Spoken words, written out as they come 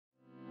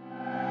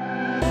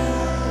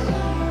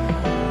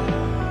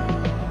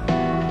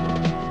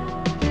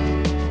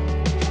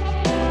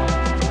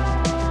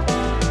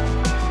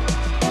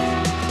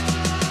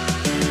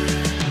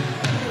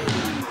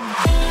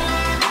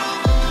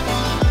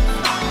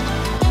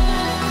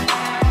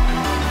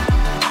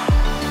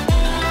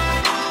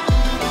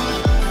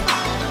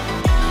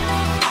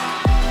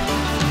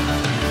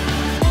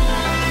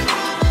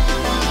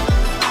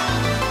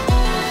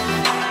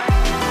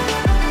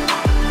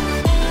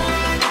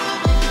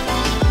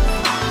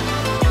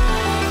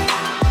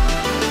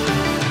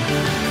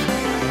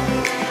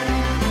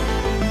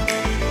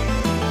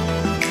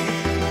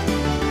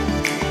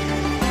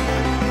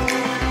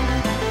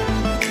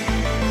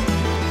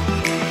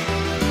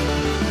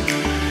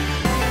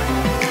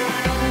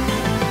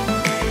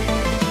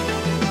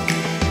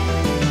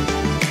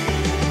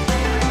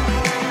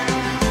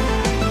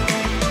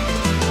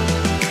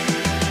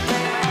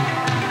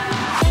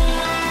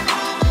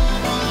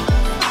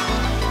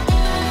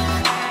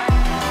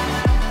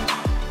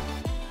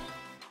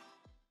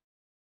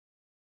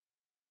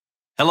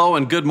Hello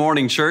and good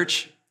morning,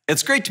 church.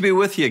 It's great to be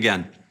with you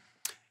again.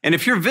 And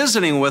if you're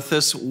visiting with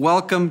us,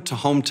 welcome to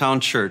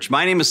Hometown Church.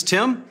 My name is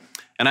Tim,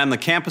 and I'm the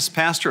campus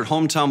pastor at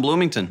Hometown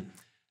Bloomington.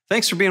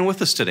 Thanks for being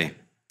with us today.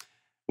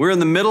 We're in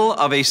the middle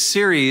of a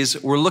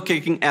series. We're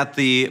looking at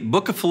the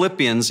book of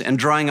Philippians and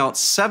drawing out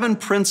 7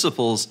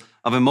 principles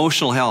of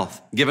emotional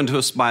health given to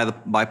us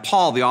by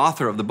Paul, the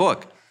author of the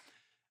book.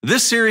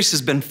 This series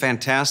has been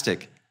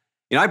fantastic.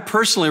 I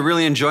personally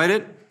really enjoyed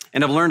it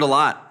and have learned a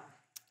lot.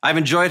 I've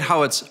enjoyed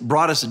how it's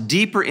brought us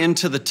deeper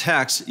into the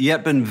text,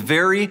 yet been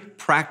very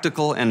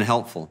practical and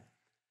helpful,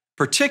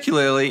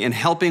 particularly in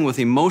helping with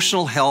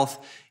emotional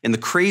health in the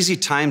crazy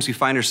times we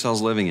find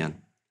ourselves living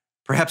in.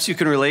 Perhaps you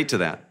can relate to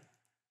that.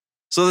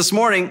 So this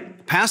morning,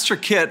 Pastor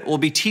Kitt will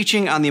be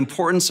teaching on the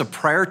importance of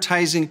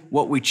prioritizing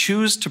what we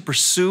choose to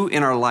pursue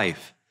in our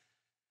life,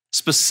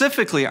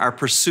 specifically our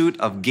pursuit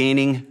of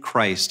gaining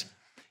Christ.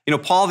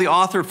 Paul, the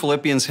author of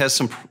Philippians, has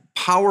some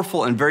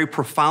powerful and very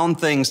profound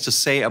things to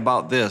say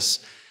about this.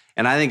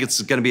 And I think it's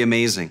going to be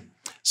amazing.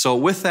 So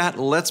with that,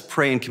 let's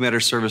pray and commit our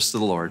service to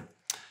the Lord.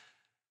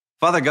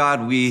 Father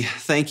God, we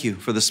thank you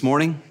for this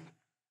morning.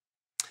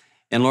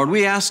 And Lord,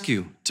 we ask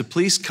you to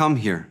please come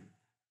here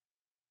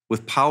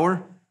with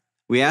power.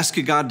 We ask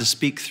you, God, to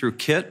speak through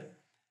Kitt.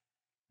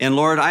 And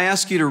Lord, I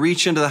ask you to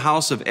reach into the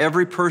house of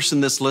every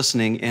person that's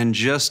listening and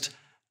just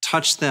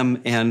touch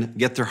them and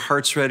get their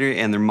hearts ready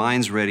and their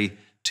minds ready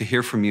to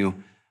hear from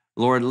you.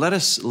 Lord, let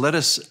us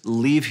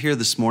leave here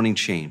this morning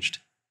changed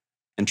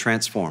and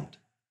transformed.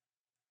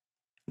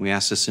 We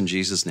ask this in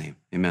Jesus' name,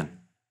 amen.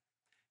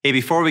 Hey,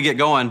 before we get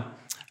going,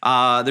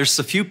 there's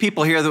a few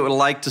people here that would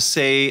like to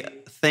say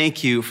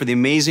thank you for the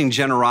amazing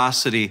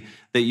generosity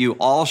that you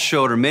all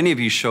showed, or many of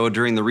you showed,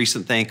 during the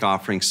recent thank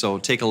offering. So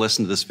take a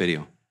listen to this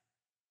video.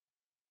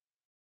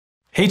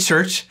 Hey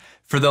church,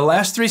 for the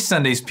last 3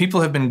 Sundays,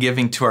 people have been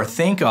giving to our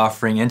thank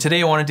offering, and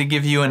today I wanted to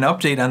give you an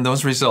update on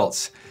those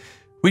results.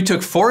 We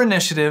took 4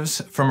 initiatives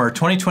from our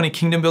 2020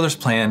 Kingdom Builders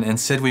plan and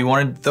said we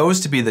wanted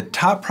those to be the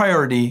top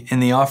priority in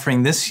the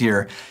offering this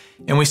year,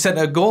 and we set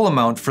a goal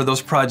amount for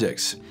those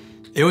projects.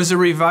 It was a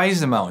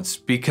revised amount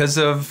because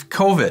of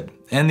COVID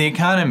and the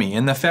economy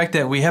and the fact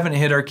that we haven't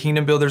hit our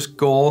Kingdom Builders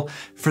goal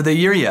for the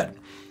year yet.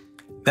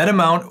 That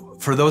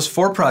amount for those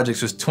 4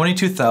 projects was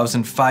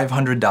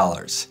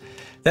 $22,500.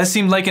 That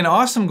seemed like an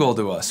awesome goal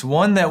to us,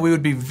 one that we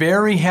would be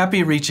very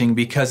happy reaching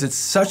because it's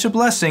such a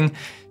blessing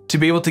to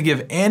be able to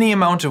give any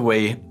amount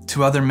away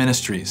to other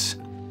ministries.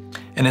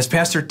 And as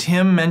Pastor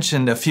Tim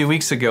mentioned a few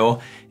weeks ago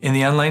in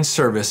the online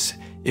service,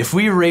 if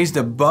we raised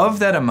above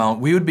that amount,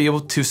 we would be able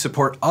to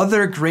support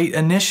other great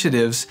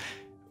initiatives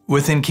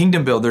within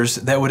Kingdom Builders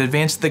that would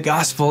advance the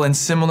gospel in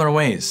similar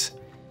ways.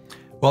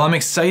 Well, I'm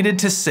excited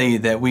to say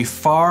that we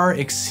far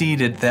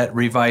exceeded that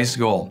revised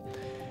goal.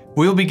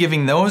 We'll be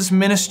giving those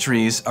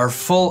ministries our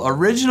full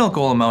original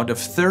goal amount of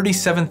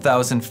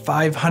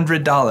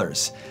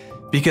 $37,500.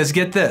 Because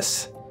get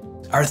this,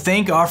 our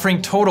thank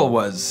offering total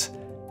was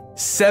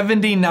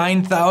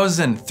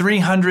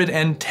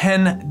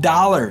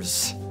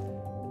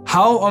 $79,310.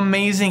 How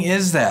amazing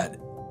is that?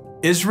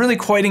 It's really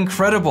quite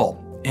incredible.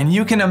 And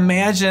you can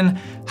imagine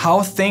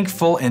how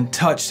thankful and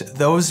touched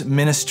those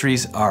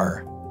ministries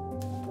are.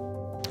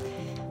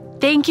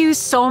 Thank you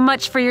so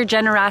much for your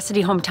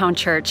generosity, Hometown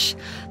Church.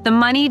 The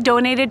money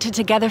donated to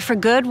Together for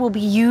Good will be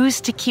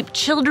used to keep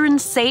children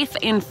safe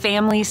and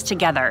families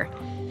together.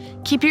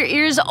 Keep your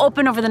ears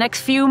open over the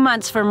next few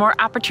months for more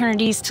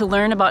opportunities to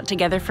learn about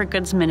Together for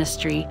Good's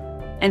ministry.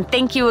 And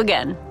thank you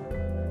again.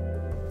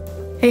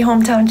 Hey,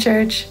 Hometown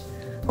Church.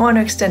 I want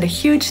to extend a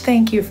huge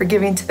thank you for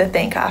giving to the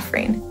thank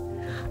offering.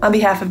 On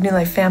behalf of New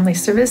Life Family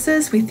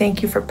Services, we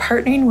thank you for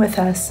partnering with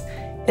us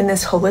in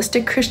this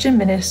holistic Christian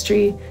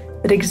ministry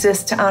that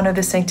exists to honor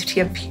the sanctity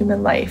of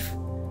human life.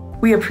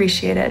 We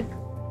appreciate it.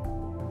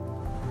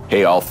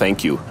 Hey all,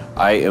 thank you.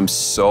 I am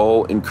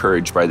so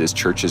encouraged by this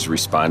church's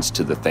response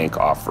to the thank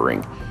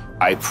offering.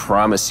 I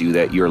promise you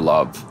that your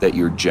love, that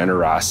your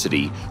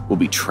generosity will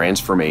be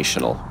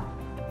transformational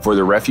for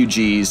the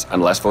refugees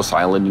on Lesbos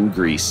Island in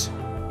Greece,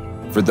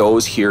 for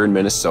those here in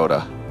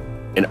Minnesota,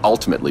 and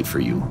ultimately for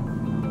you.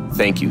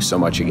 Thank you so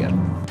much again.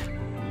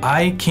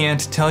 I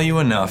can't tell you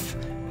enough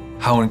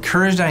how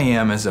encouraged I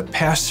am as a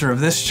pastor of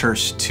this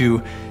church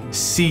to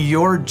see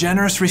your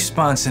generous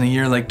response in a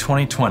year like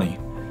 2020.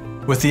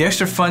 With the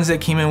extra funds that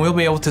came in, we'll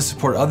be able to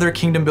support other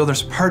Kingdom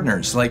Builders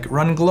partners like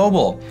Run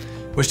Global,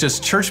 which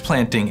does church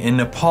planting in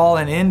Nepal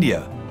and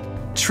India,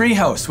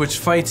 Treehouse, which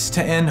fights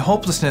to end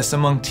hopelessness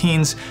among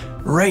teens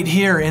right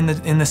here in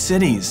the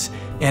cities,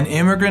 and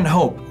Immigrant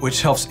Hope,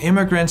 which helps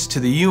immigrants to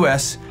the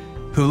U.S.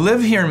 who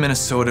live here in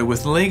Minnesota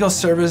with legal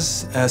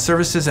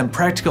services and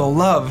practical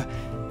love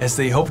as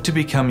they hope to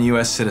become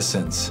U.S.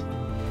 citizens.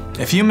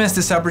 If you missed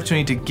this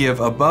opportunity to give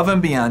above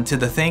and beyond to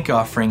the thank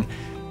offering,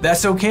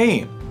 that's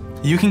okay.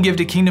 You can give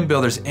to Kingdom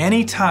Builders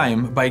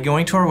anytime by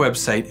going to our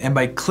website and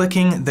by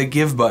clicking the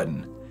Give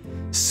button.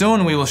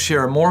 Soon we will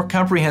share a more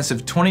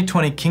comprehensive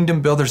 2020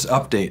 Kingdom Builders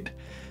update.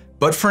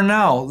 But for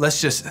now,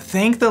 let's just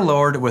thank the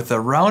Lord with a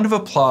round of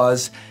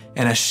applause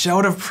and a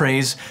shout of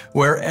praise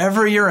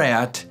wherever you're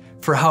at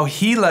for how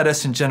He led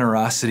us in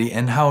generosity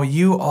and how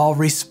you all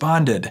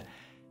responded.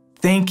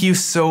 Thank you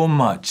so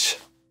much.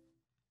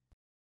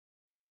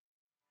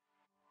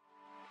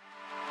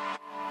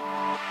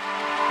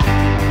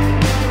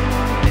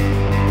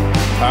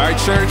 All right,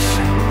 church,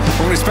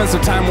 we're going to spend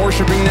some time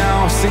worshiping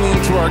now,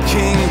 singing to our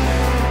King,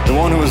 the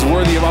one who is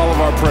worthy of all of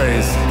our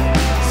praise.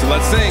 So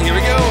let's sing. Here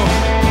we go.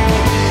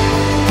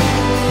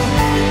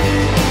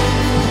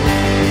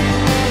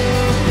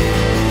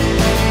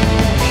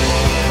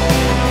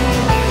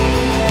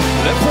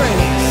 Let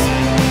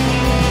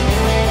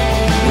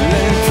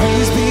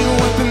praise be a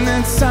weapon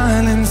that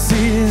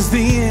silences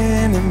the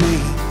enemy.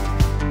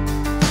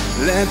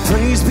 Let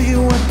praise be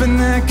a weapon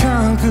that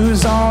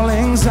conquers all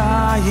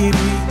anxiety.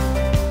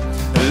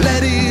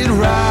 Let it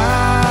rise.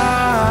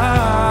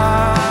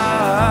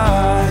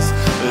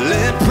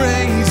 Let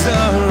praise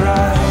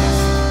arise.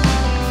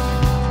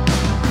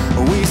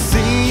 We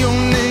sing your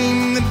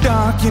name in the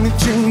dark and it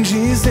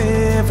changes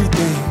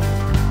everything.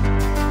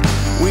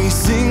 We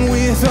sing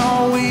with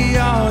all we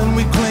are and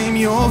we claim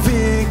your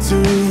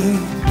victory.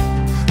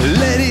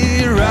 Let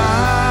it rise.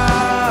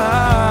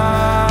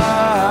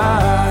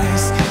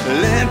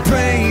 Let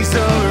praise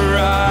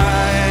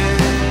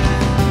arise.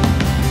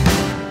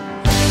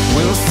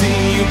 We'll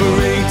see you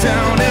break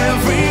down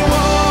every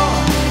wall.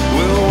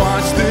 We'll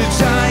watch the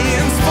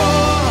giants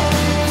fall.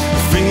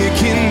 Fear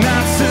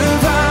cannot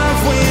survive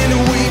when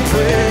we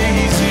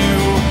praise you.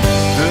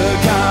 The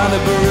God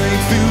of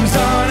breakthroughs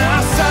on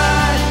our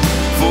side.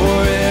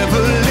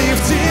 Forever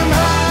lift him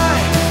high.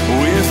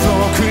 With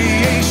all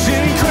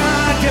creation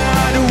cry,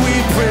 God, we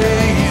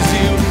praise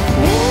you.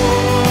 Whoa,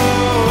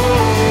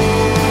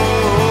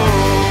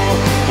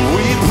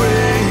 we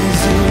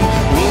praise you.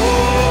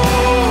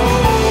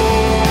 Whoa,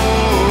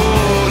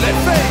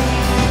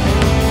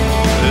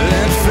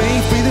 let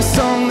faith be the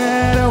song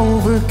that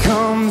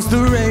overcomes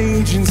the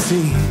raging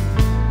sea.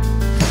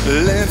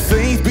 Let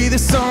faith be the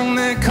song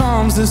that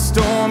calms the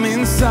storm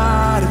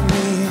inside of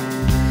me.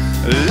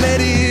 Let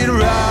it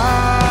rise.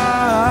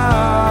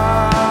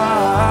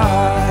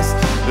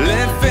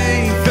 Let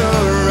faith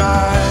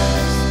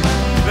arise.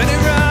 Let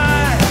it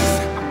rise.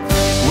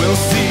 We'll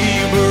see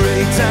you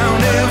break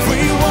down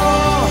every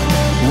wall.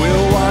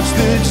 We'll watch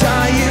the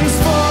giants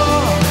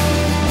fall.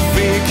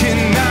 Fear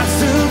cannot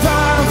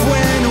survive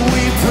when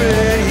we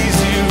praise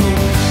you.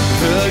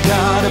 The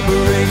God of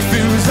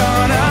breakthroughs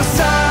on our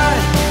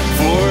side.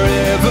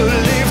 Forever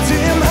lift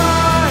him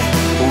high.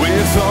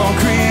 With all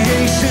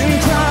creation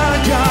cry,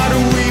 God,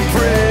 we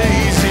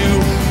praise you.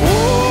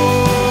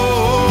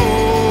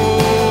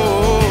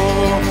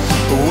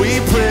 Oh, we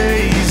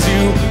praise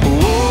you. Oh,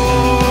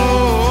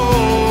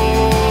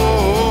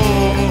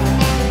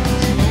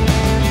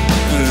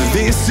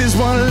 this is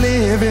what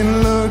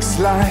living looks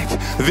like.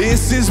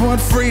 This is what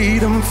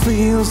freedom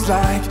feels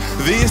like.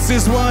 This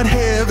is what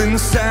heaven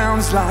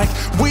sounds like.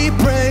 We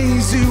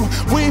praise you,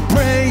 we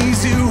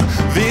praise you.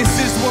 This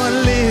is what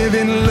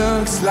living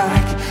looks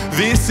like.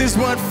 This is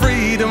what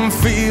freedom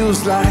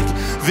feels like.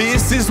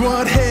 This is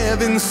what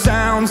heaven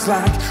sounds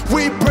like.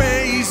 We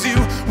praise you,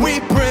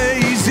 we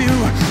praise you.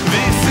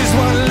 This is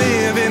what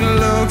living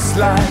looks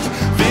like.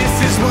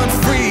 This is what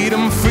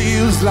freedom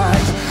feels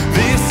like.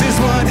 This is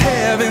what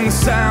heaven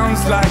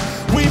sounds like.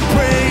 We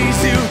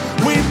praise you,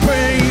 we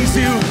praise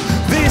you.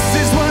 This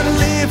is what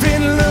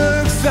living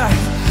looks like.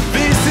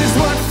 This is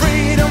what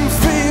freedom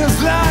feels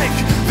like.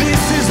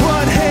 This is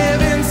what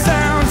heaven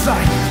sounds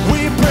like.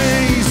 We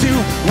praise you,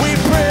 we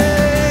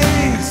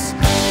praise.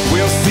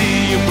 We'll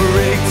see you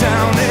break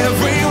down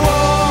every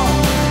wall.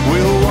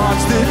 We'll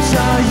watch the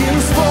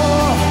giants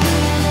fall.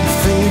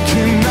 They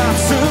cannot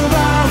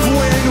survive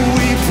when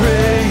we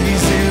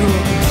praise you.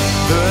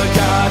 The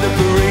God of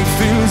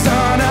breakthroughs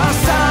on our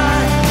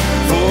side.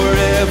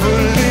 Forever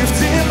lift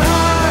him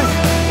high.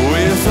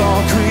 With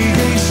all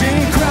creation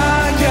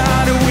cry,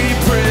 God, we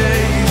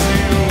praise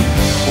you.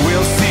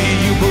 We'll see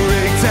you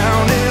break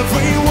down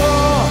every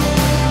wall.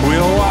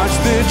 We'll watch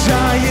the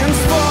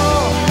giants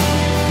fall.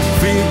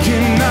 Fear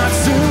cannot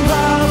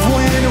survive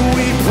when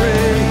we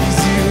praise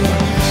you.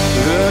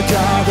 The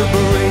God of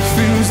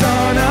breakthroughs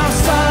on our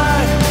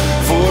side.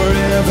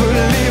 Forever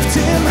lift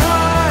him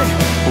high.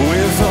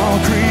 With all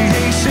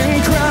creation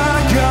cry,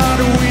 God,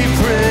 we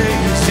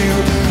praise you.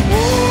 Oh,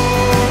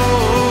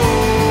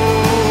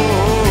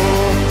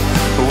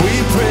 we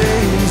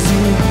praise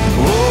you.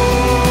 Oh,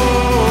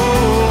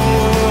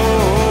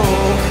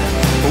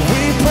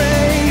 we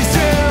praise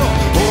you.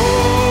 Oh,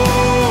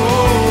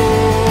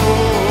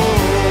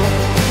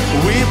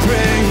 we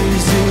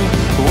praise you.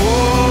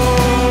 Oh,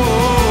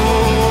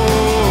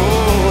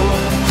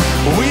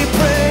 we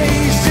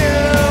praise you.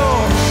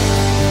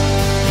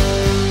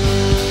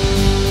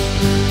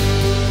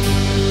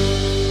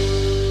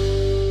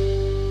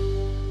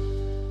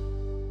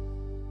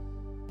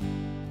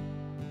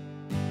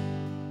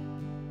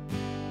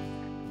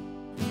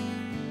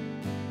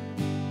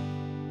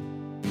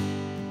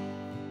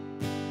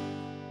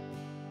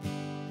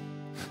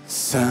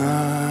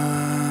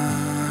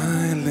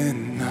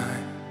 Silent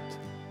night,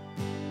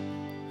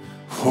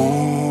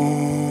 holy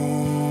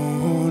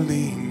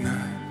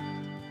night,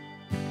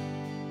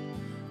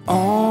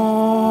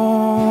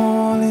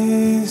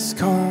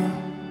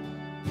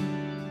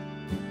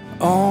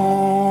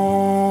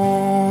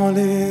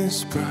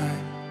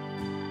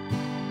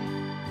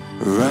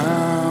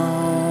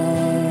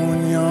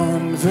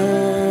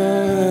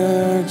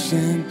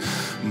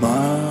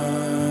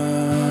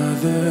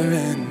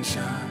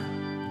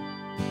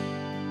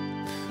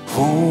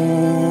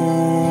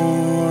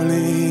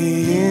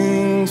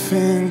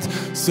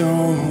 so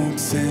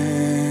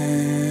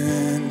tender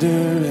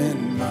in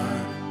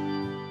my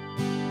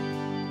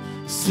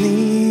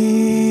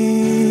sleep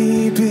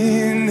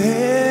in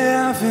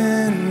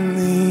heavenly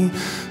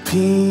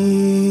peace.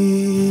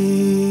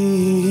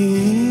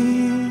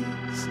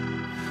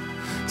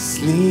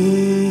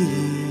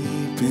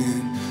 Sleep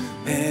in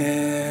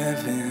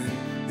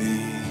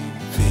heavenly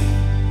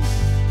peace.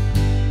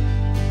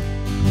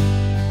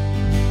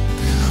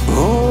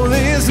 Oh,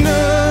 there's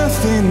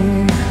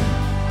nothing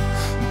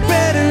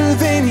better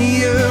than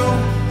you.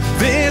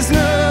 There's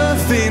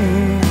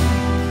nothing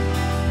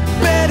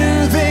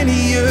better than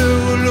you,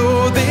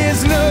 Lord.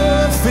 There's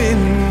nothing,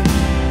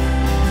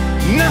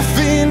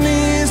 nothing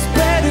is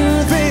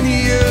better than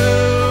you.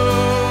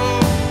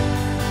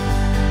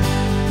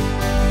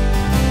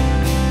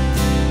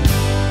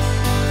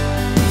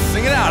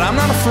 Sing it out. I'm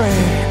not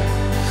afraid.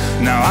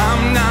 No,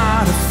 I'm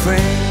not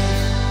afraid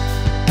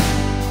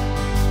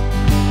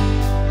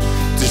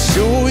to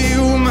show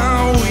you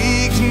my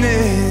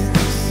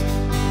weakness,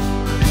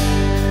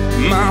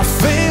 my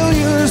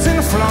failures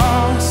and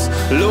flaws.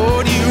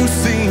 Lord, you've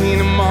seen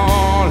them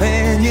all,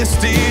 and you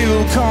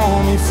still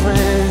call me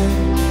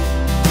friend.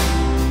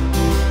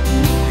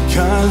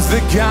 Because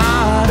the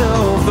God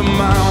of the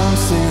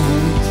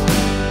mountains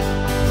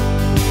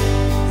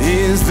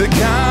is the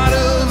God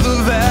of the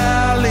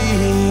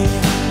valley,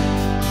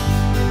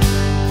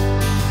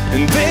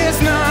 and there's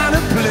not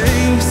a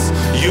place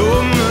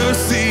your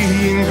mercy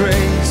and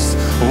grace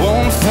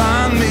won't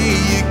find me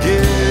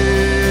again.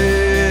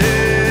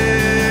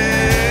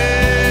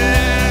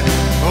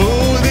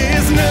 Oh,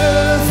 there's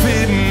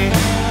nothing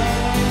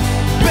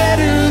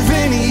better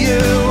than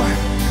you.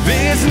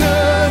 There's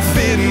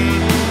nothing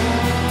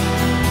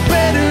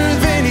better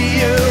than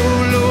you,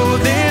 Lord.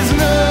 There's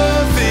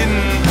nothing,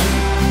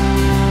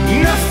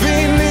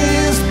 nothing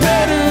is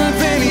better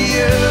than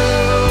you.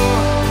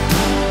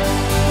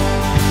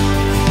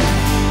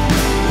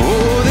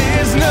 Oh,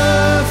 there's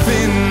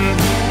nothing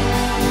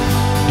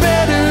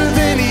better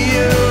than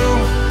you.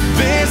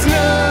 There's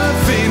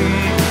nothing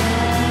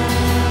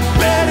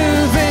better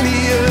than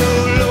you,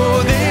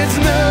 Lord. There's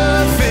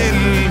nothing,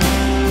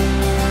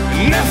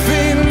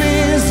 nothing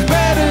is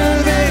better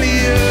than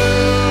you.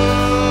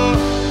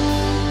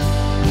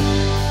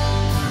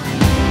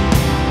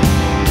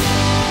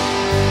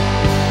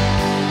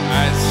 All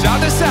right, shout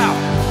this out.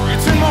 You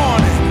turn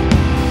mourning.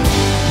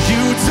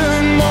 You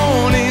turn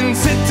mourning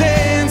to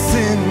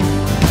dancing.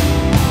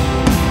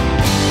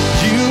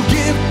 You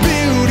give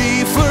beauty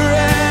for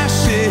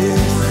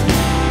ashes.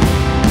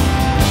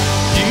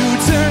 You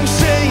turn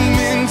shame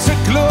into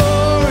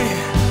glory.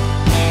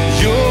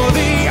 You're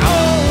the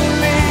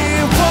only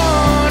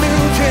one who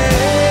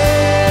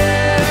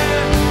can.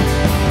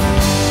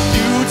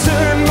 You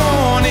turn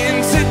mourning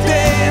to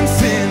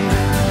dancing.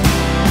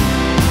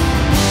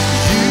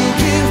 You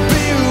give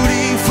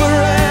beauty for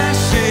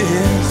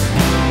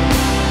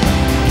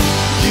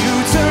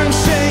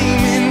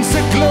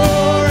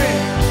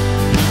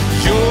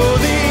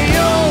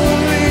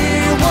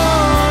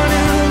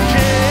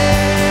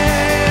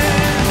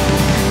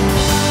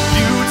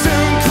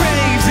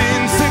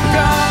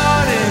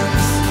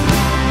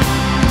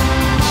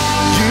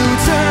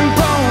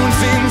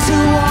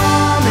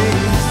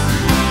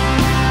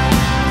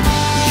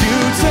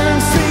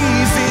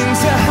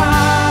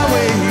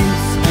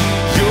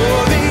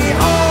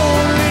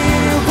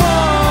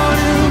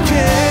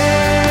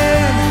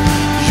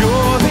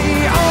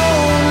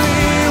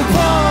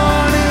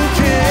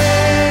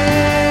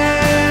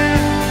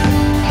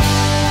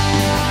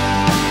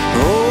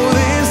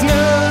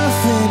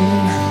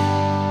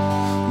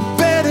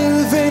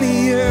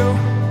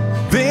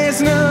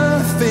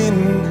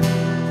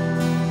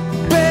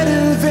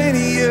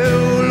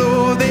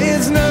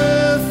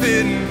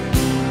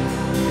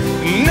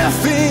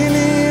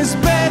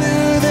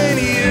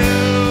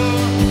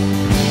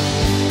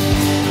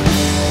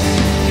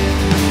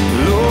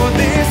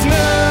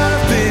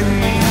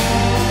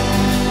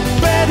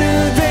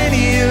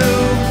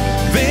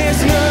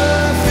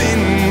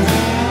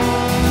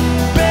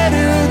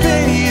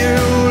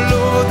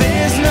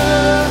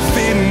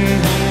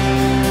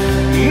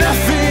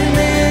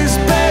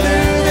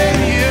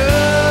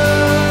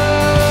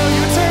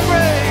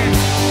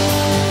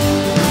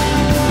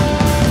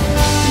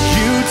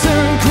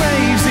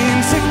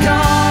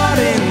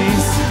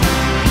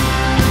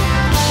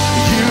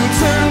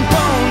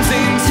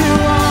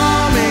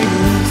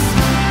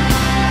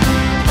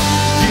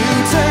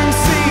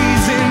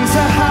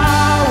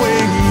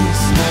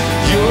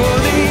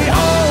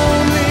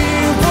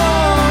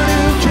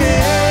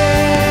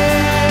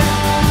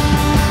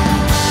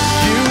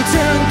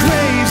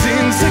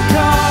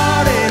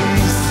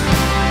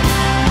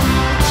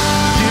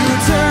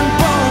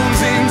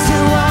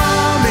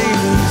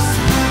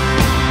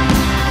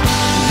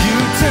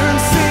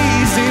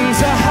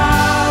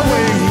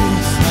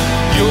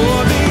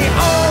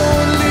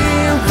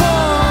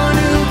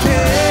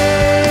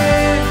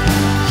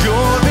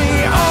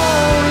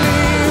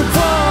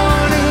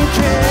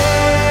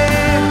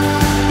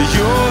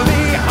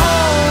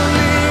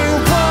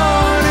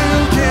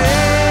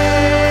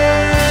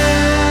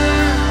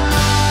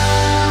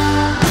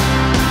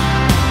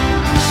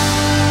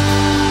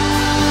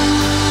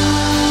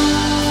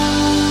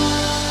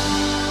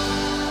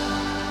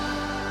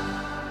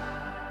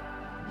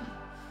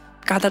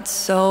God, that's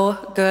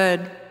so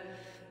good.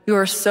 You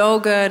are so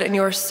good and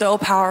you are so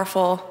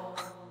powerful.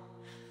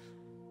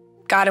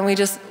 God, and we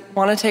just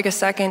want to take a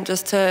second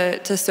just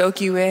to soak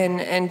you in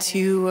and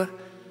to,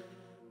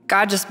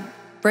 God, just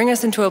bring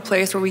us into a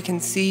place where we can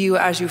see you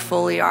as you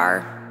fully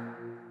are.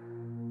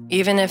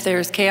 Even if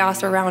there's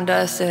chaos around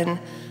us and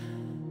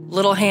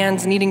little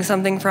hands needing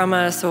something from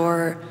us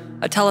or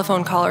a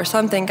telephone call or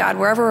something, God,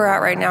 wherever we're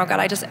at right now, God,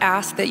 I just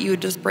ask that you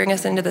would just bring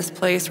us into this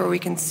place where we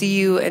can see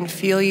you and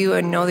feel you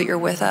and know that you're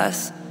with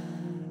us.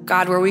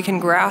 God, where we can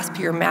grasp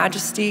your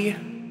majesty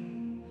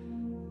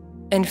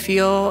and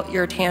feel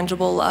your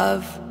tangible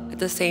love at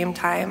the same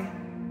time.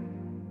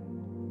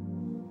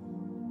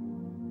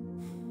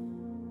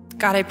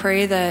 God, I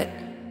pray that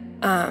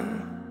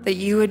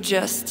you would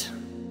just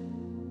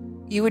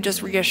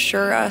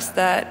reassure us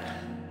that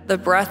the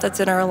breath that's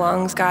in our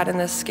lungs, God, in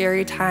this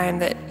scary time,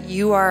 that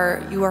you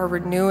are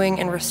renewing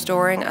and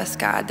restoring us,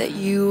 God, that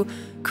you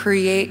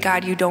create,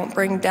 God, you don't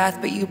bring death,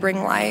 but you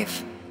bring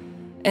life.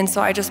 And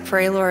so I just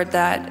pray, Lord,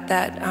 that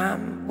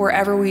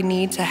wherever we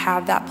need to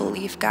have that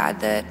belief, God,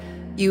 that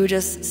you would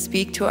just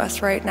speak to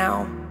us right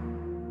now,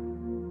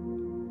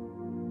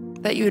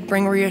 that you would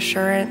bring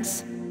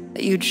reassurance,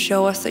 that you'd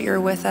show us that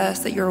you're with us,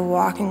 that you're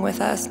walking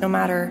with us no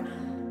matter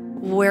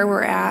where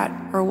we're at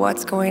or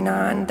what's going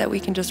on, that we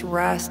can just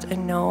rest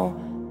and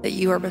know that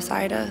you are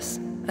beside us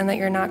and that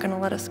you're not going to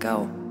let us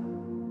go.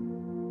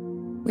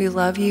 We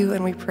love you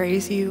and we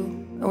praise you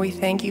and we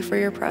thank you for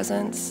your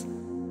presence.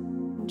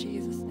 In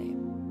Jesus' name.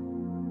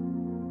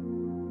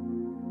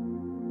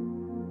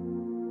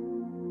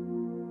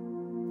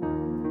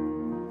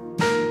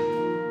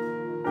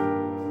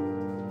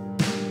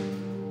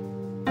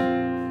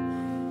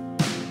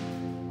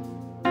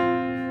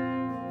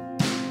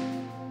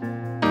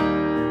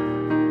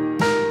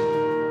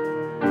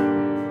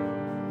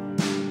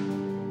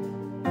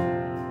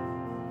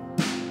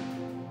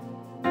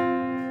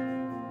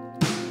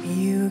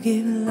 You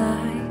give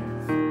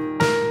life,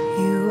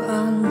 you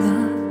are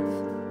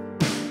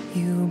love,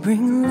 you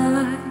bring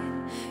light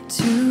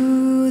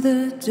to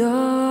the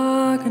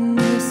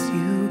darkness,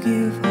 you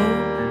give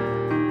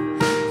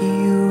hope,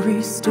 you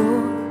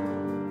restore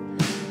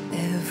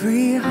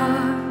every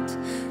heart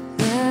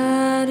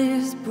that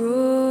is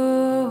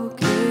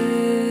broken.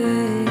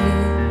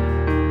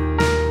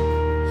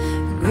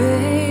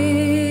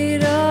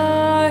 Great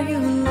are you,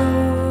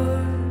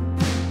 Lord.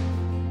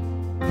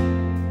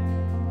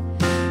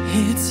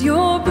 It's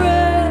your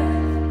breath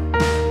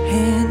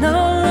in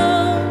our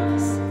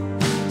lungs,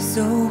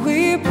 so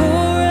we pour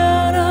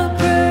out our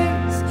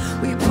praise.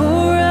 We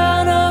pour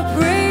out our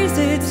praise.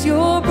 It's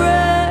your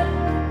breath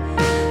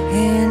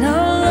in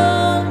our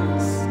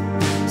lungs,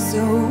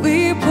 so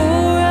we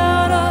pour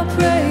out our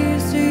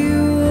praise to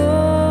you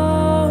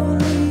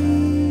only.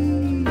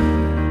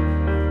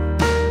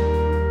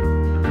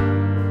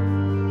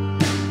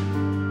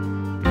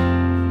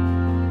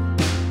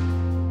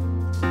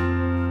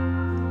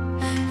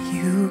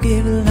 You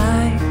give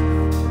life,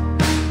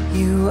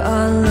 you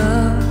are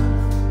love,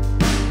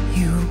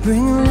 you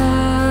bring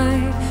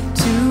light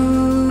to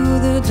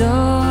the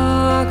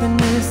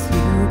darkness,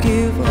 you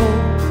give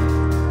hope,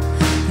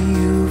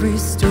 you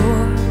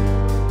restore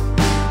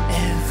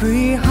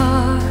every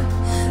heart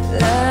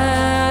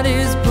that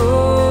is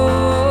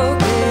broken.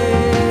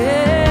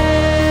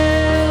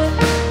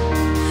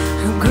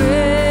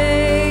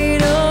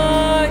 Great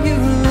are you,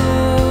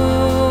 Lord.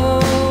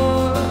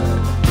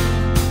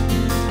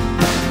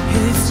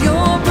 It's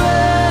your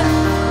breath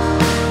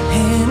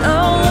in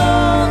our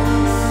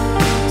lungs,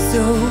 so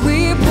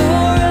we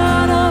pour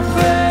out our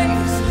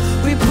praise.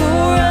 We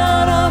pour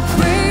out our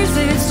praise.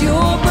 It's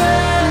your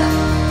breath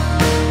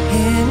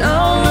in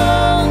our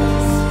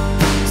lungs,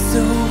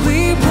 so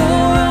we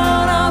pour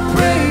out our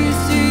praise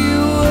to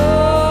you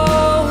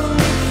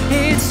only.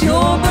 It's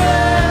your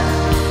breath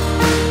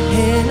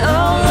in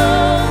our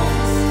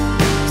lungs,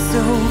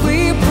 so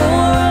we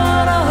pour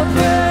out our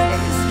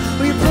praise.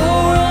 We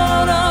pour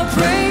out our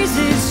praise.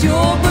 It's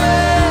your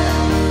breath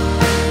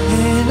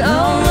in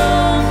our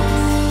lungs,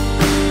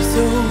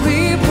 so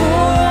we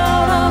pour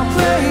out our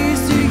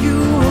praise to you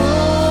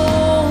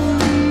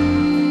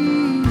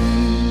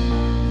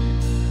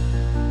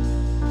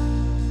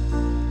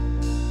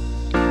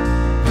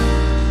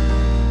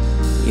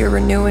only. You're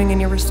renewing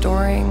and you're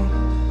restoring.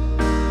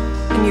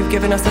 And you've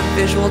given us a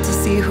visual to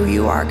see who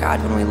you are,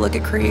 God. When we look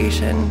at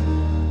creation,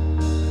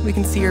 we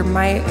can see your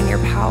might and your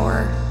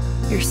power,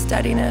 your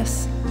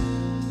steadiness.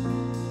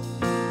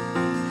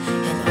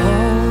 And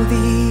all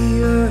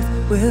the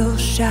earth will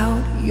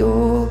shout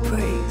your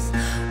praise.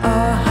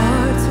 Our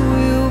hearts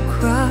will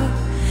cry,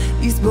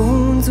 these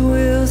bones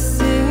will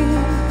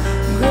sing.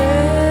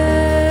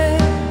 Great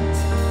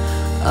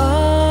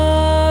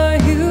are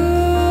you,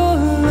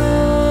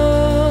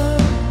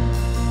 Lord.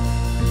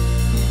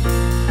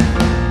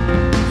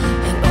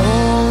 And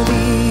all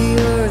the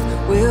earth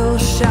will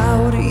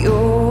shout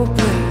your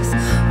praise.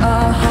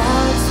 Our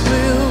hearts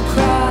will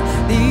cry,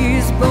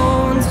 these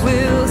bones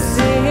will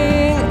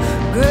sing.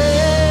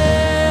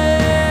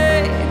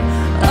 Great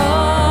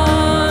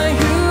are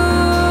you,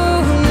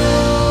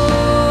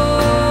 Lord.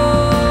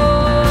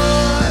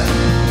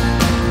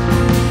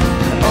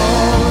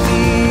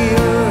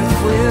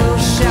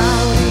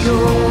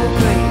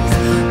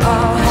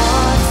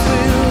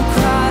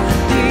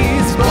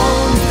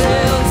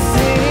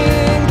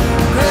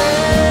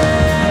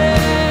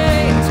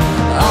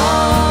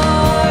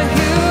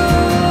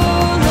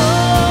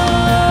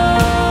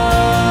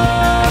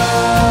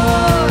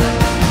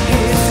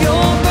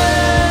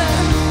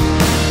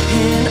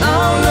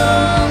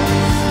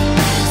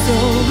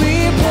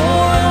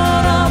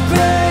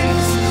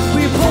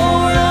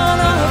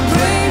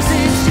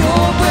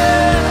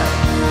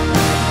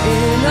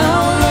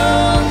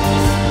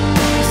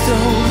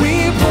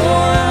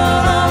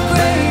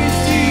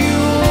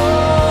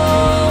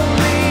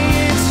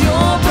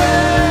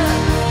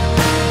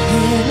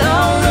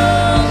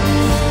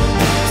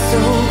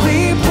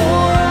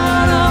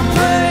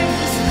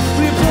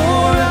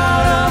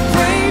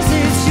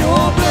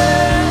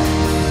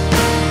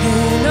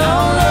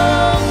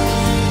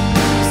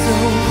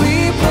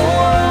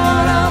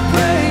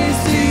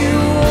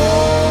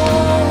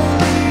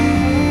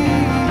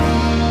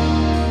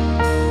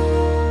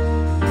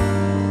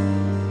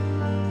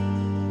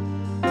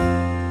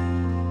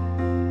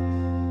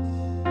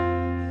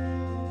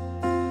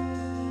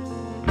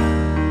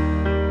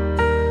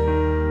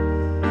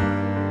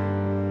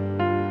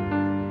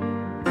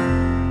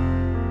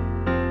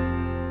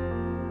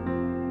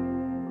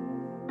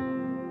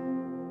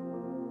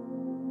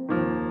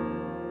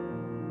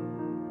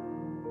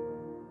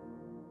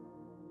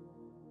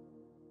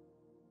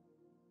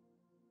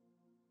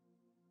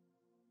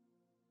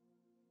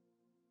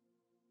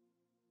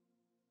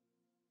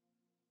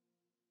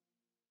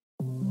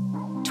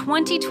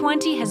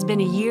 2020 has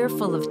been a year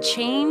full of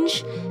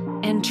change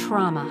and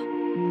trauma.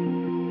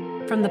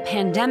 From the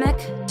pandemic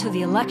to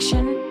the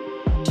election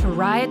to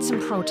riots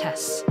and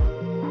protests,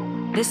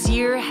 this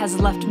year has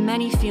left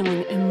many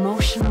feeling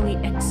emotionally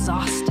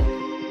exhausted.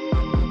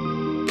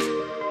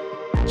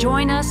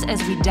 Join us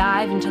as we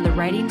dive into the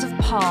writings of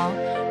Paul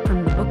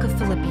from the book of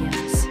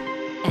Philippians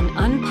and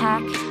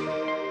unpack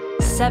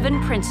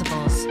 7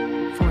 principles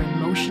for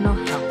emotional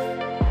health.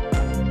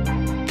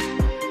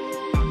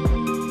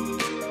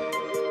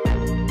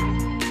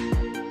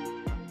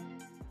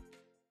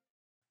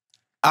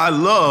 I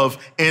love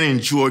and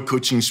enjoy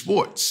coaching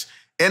sports,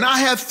 and I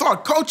had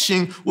thought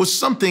coaching was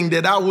something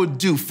that I would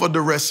do for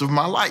the rest of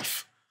my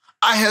life.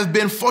 I have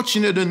been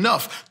fortunate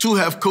enough to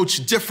have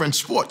coached different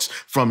sports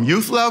from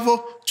youth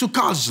level to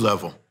college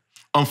level.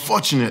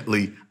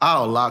 Unfortunately, I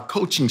allowed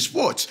coaching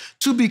sports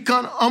to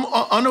become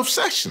an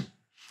obsession.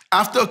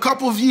 After a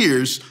couple of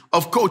years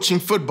of coaching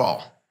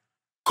football,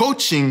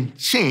 coaching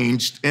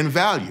changed in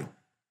value.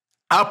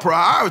 I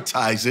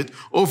prioritize it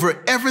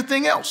over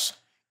everything else.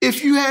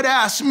 If you had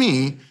asked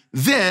me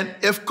then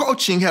if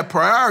coaching had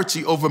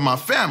priority over my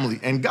family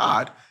and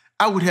God,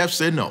 I would have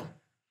said no.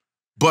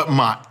 But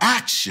my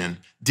action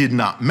did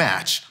not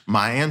match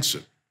my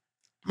answer.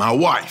 My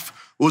wife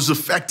was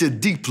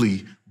affected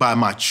deeply by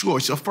my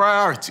choice of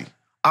priority.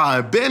 I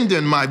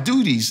abandoned my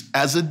duties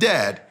as a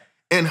dad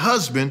and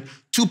husband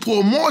to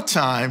pour more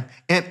time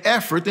and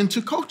effort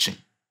into coaching.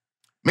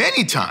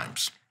 Many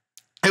times,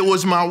 it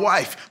was my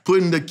wife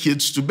putting the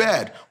kids to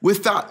bed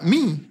without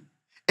me.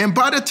 And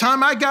by the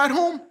time I got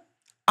home,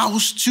 I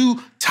was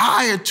too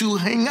tired to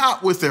hang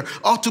out with her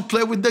or to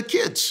play with the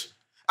kids.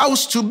 I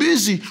was too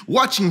busy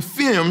watching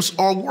films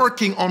or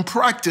working on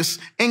practice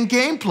and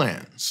game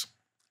plans.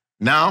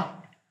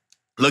 Now,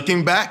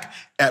 looking back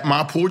at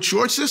my poor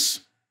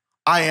choices,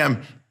 I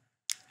am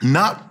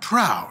not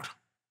proud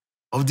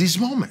of these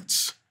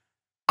moments.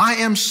 I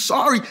am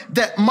sorry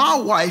that my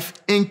wife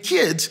and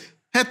kids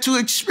had to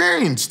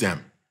experience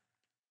them.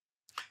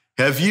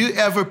 Have you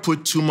ever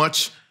put too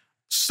much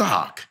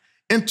stock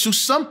into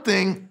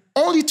something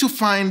only to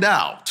find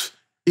out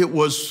it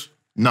was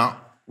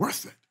not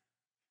worth it?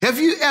 Have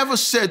you ever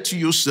said to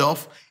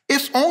yourself,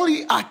 if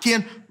only I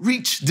can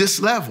reach this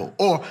level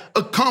or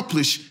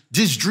accomplish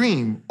this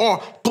dream or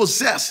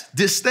possess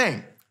this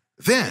thing,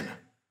 then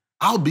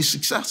I'll be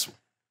successful,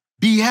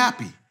 be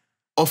happy,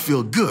 or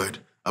feel good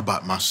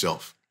about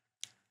myself?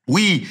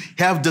 We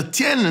have the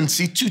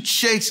tendency to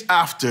chase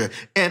after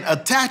and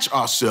attach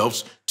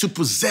ourselves to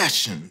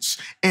possessions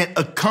and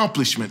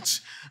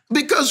accomplishments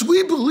because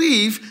we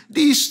believe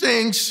these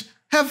things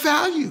have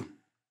value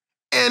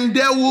and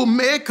that will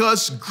make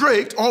us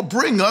great or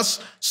bring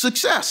us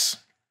success.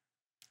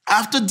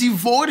 After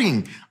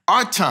devoting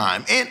our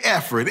time and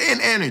effort and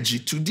energy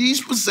to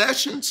these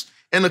possessions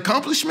and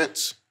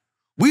accomplishments,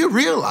 we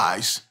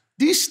realize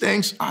these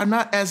things are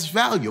not as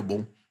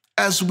valuable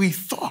as we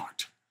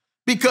thought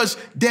because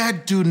they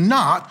do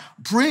not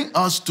bring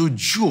us the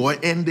joy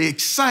and the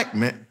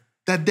excitement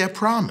that they're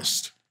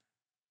promised.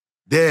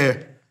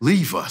 They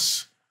leave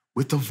us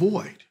with a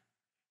void,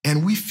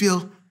 and we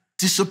feel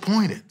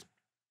disappointed.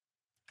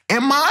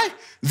 Am I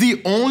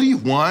the only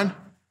one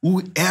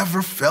who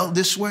ever felt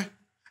this way?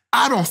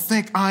 I don't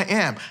think I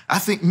am. I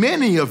think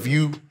many of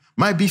you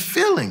might be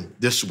feeling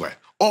this way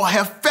or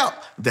have felt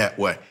that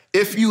way.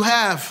 If you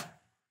have,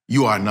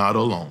 you are not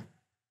alone.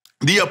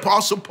 The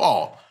Apostle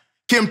Paul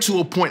came to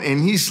a point in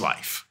his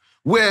life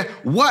where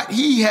what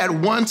he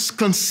had once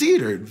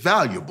considered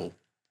valuable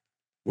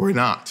were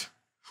not.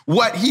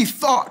 What he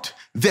thought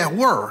there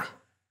were,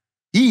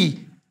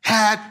 he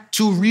had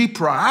to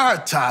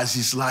reprioritize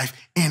his life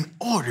in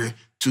order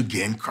to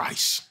gain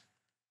Christ.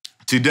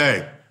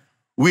 Today,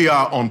 we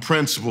are on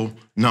principle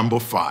number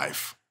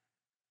 5,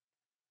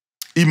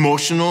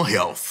 emotional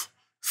health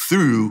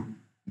through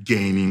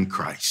gaining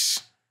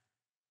Christ.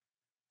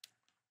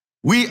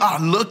 We are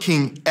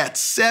looking at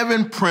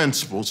 7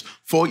 principles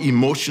for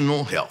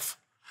emotional health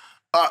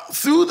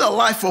through the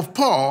life of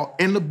Paul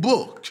in the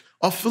book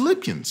of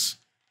Philippians.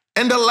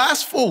 In the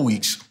last 4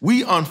 weeks,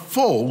 we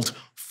unfold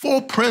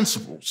 4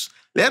 principles.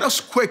 Let us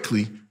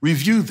quickly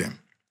review them.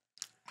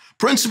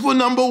 Principle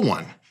number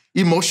 1,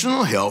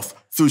 emotional health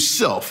through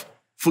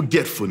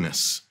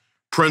self-forgetfulness.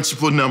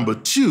 Principle number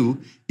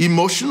 2,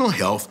 emotional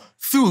health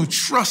through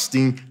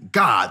trusting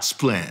God's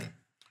plan.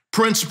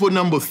 Principle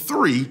number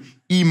 3,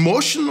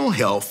 emotional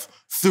health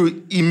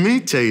through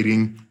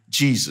imitating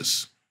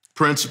Jesus.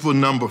 Principle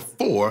number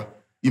 4,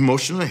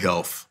 emotional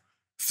health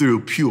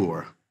through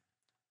pure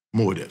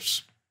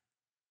motives.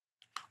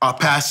 Our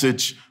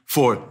passage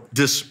for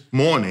this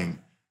morning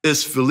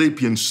is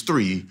Philippians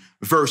 3,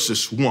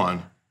 verses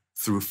 1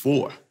 through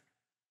 4.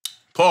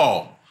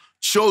 Paul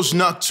chose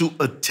not to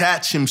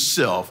attach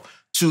himself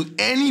to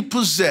any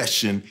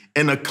possession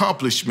and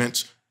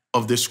accomplishments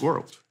of this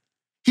world.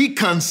 He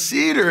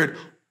considered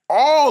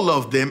all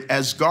of them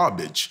as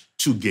garbage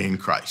to gain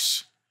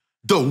Christ,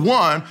 the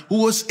one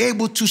who was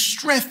able to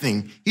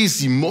strengthen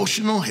his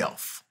emotional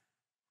health.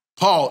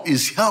 Paul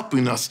is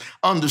helping us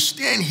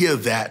understand here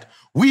that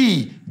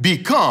we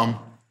become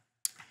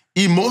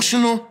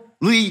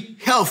emotionally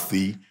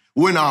healthy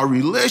when our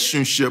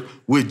relationship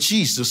with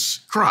Jesus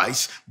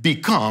Christ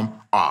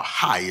become our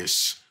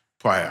highest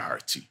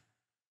priority.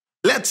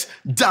 Let's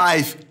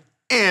dive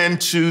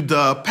into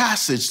the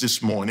passage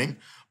this morning.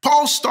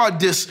 Paul started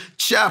this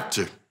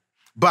chapter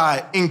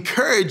by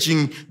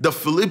encouraging the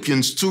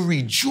Philippians to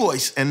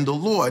rejoice in the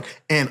Lord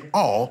in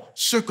all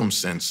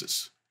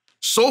circumstances.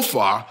 So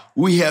far,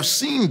 we have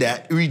seen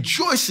that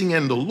rejoicing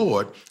in the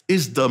Lord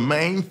is the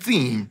main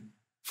theme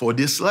for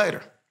this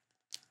letter.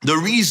 The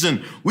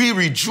reason we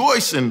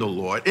rejoice in the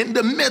Lord in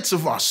the midst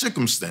of our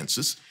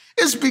circumstances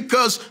is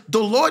because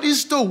the Lord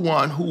is the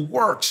one who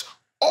works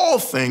all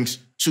things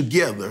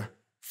together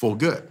for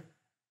good.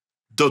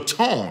 The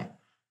tone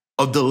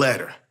of the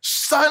letter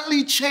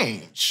suddenly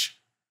changed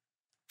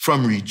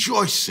from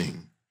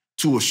rejoicing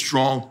to a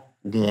strong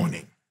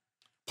warning.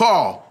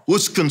 Paul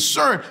was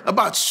concerned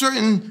about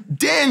certain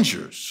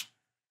dangers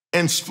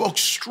and spoke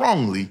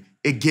strongly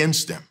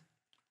against them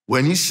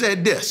when he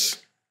said this: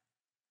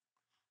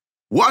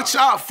 watch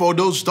out for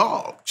those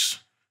dogs,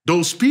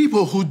 those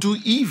people who do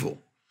evil,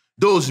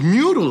 those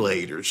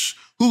mutilators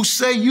who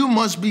say you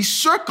must be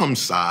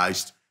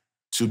circumcised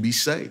to be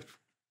saved.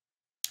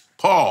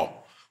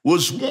 Paul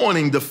was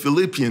warning the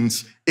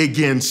Philippians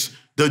against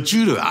the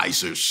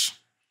Judaizers.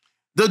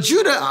 The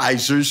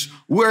Judaizers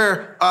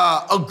were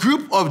a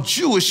group of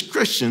Jewish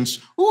Christians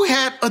who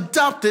had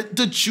adopted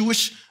the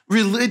Jewish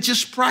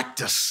religious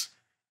practice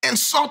and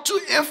sought to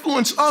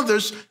influence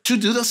others to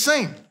do the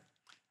same.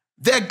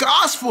 Their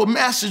gospel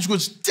message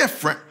was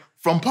different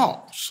from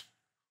Paul's.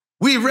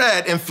 We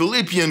read in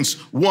Philippians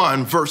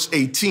 1, verse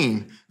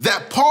 18,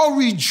 that Paul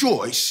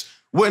rejoiced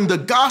when the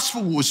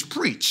gospel was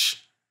preached.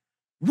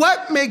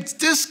 What makes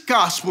this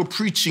gospel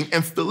preaching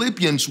in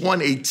Philippians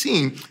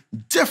 1:18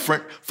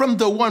 different from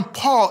the one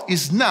Paul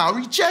is now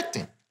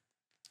rejecting?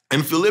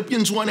 In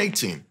Philippians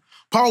 1:18,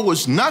 Paul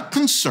was not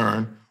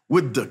concerned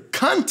with the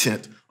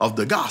content of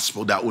the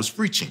gospel that was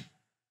preaching,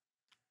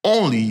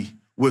 only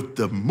with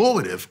the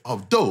motive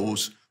of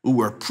those who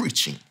were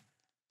preaching.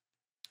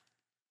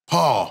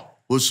 Paul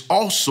was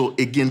also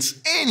against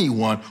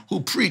anyone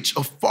who preached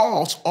a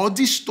false or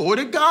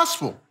distorted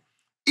gospel,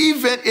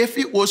 even if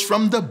it was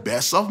from the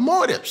best of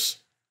motives.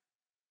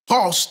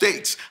 Paul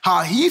states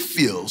how he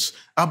feels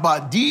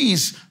about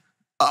these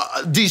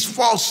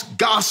false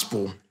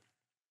gospel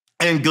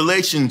in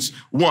Galatians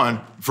 1,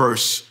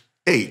 verse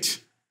 8.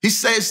 He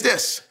says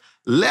this: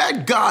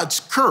 let God's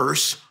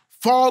curse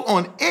fall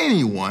on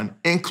anyone,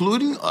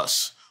 including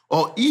us,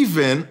 or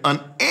even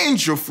an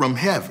angel from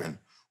heaven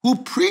who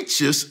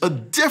preaches a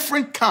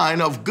different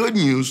kind of good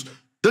news,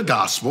 the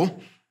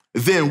gospel,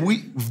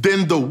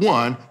 than the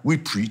one we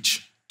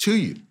preach to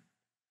you.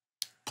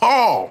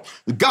 Paul,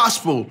 the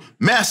gospel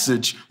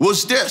message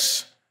was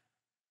this: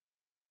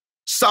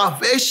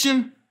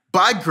 salvation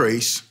by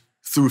grace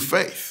through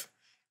faith.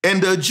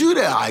 And the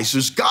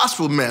Judaizers'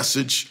 gospel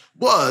message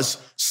was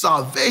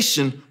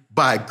salvation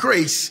by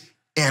grace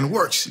and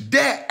works.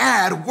 They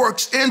add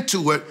works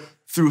into it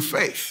through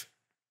faith.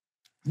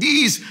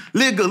 These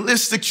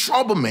legalistic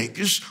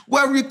troublemakers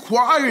were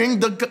requiring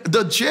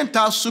the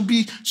Gentiles to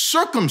be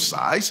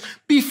circumcised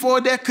before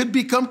they could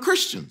become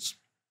Christians.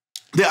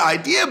 The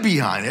idea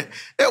behind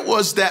it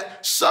was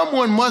that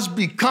someone must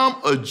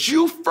become a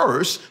Jew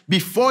first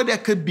before they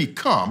could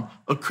become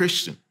a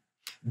Christian.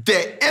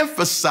 They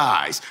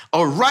emphasize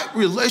a right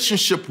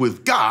relationship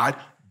with God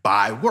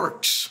by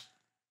works.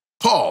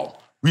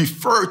 Paul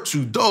referred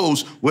to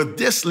those with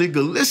this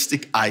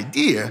legalistic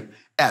idea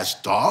as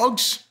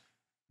dogs,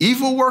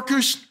 evil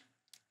workers,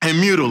 and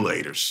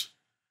mutilators.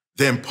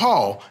 Then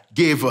Paul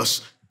gave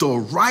us the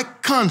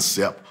right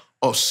concept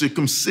of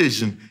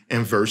circumcision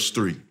in verse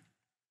 3.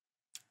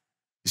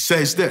 It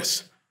says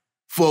this: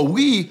 for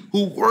we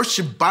who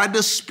worship by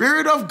the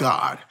Spirit of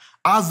God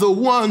are the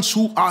ones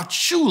who are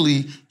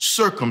truly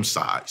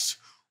circumcised.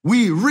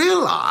 We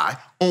rely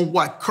on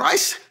what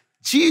Christ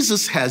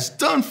Jesus has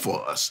done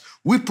for us.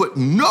 We put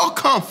no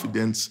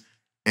confidence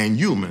in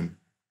human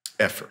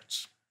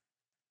efforts.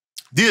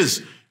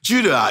 These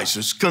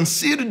Judaizers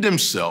considered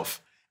themselves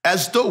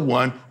as the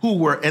one who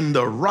were in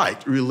the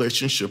right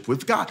relationship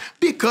with God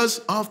because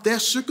of their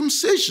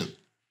circumcision.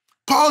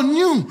 Paul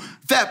knew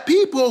that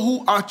people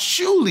who are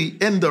truly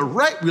in the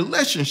right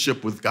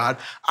relationship with God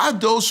are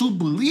those who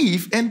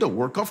believe in the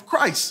work of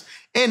Christ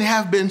and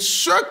have been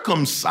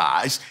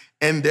circumcised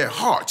in their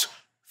hearts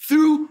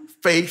through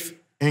faith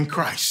in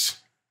Christ.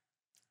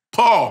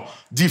 Paul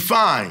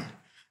defined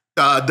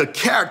the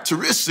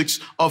characteristics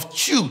of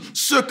true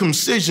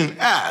circumcision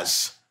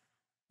as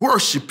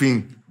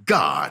worshiping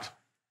God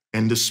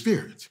in the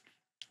Spirit.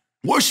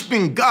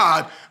 Worshiping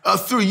God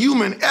through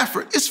human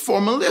effort is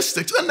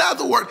formalistic. In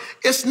other words,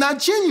 it's not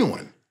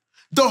genuine.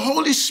 The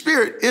Holy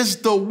Spirit is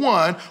the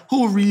one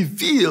who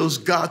reveals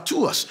God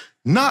to us,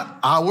 not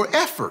our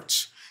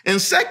efforts. And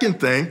second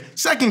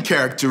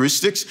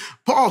characteristics,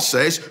 Paul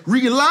says,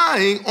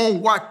 relying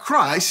on what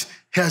Christ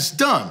has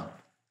done.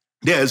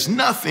 There's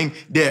nothing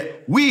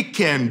that we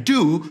can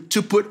do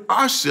to put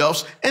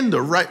ourselves in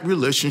the right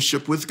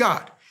relationship with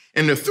God.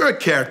 And the third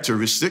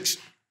characteristics,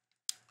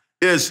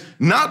 is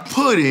not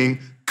putting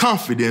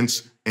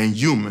confidence in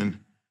human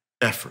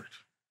effort.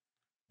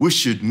 We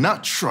should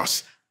not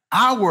trust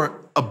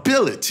our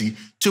ability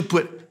to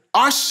put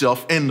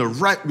ourselves in the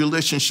right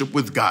relationship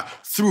with God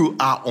through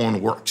our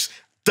own works.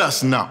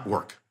 Does not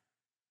work.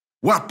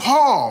 What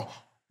Paul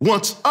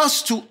wants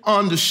us to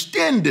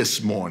understand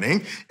this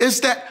morning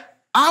is that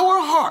our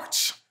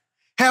hearts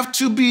have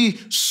to be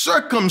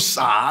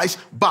circumcised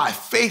by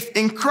faith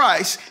in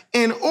Christ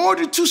in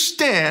order to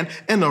stand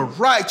in a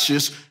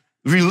righteous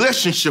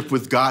relationship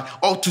with God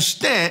or to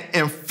stand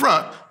in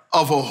front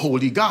of a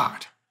holy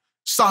God.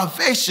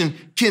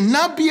 Salvation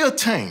cannot be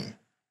attained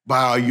by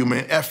our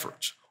human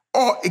efforts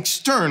or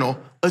external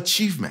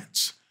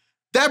achievements.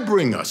 That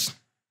brings us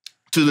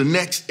to the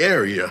next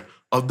area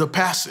of the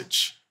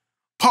passage,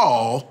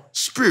 Paul's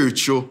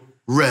spiritual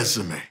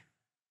resume.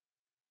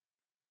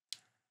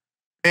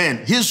 And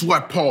here's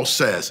what Paul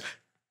says.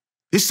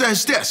 He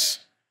says this,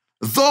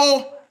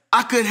 though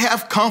I could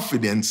have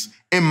confidence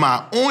in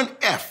my own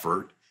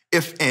effort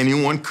if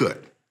anyone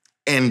could.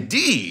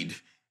 Indeed,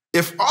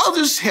 if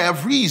others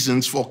have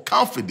reasons for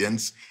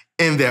confidence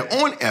in their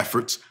own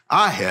efforts,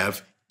 I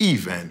have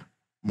even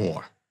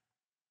more.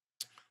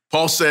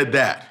 Paul said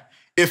that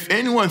if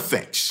anyone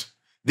thinks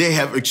they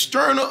have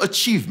external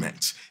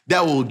achievements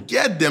that will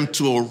get them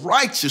to a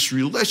righteous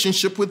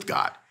relationship with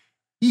God,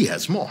 he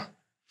has more.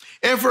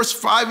 In verse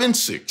 5 and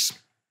 6,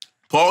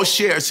 Paul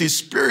shares his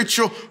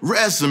spiritual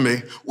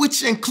resume,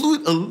 which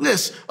includes a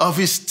list of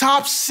his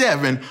top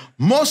 7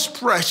 most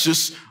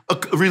precious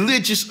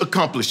religious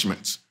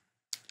accomplishments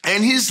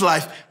and his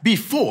life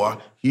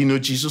before he knew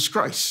Jesus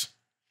Christ.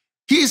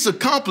 His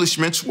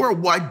accomplishments were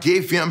what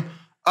gave him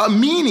a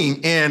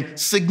meaning and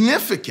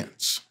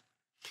significance.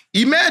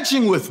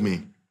 Imagine with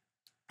me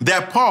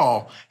that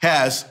Paul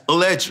has a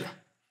ledger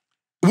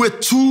with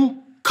 2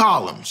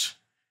 columns.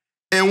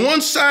 And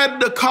one side of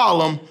the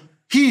column,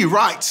 he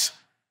writes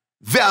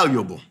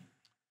valuable.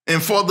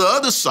 And for the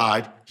other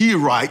side, he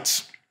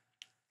writes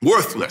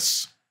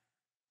worthless.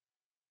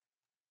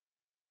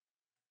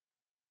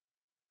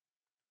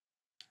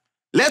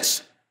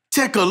 Let's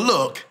take a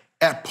look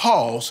at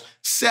Paul's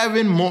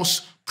 7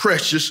 most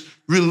precious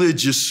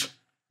religious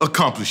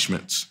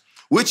accomplishments,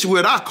 which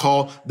what I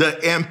call the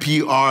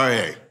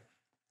MPRA.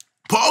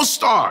 Paul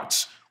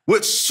starts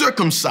with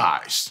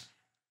circumcised.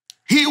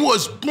 He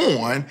was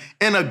born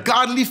in a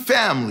godly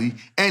family,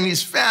 and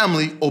his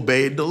family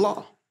obeyed the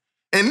law.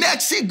 And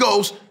next he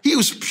goes, he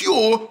was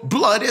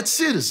pure-blooded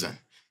citizen.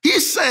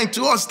 He's saying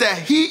to us that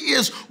he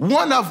is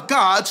one of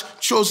God's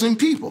chosen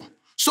people.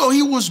 So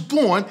he was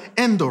born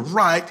in the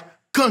right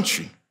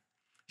country.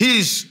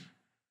 He's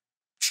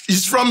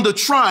from the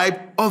tribe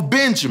of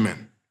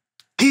Benjamin.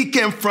 He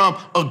came from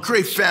a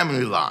great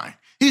family line.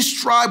 His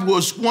tribe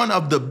was one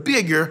of the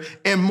bigger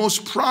and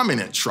most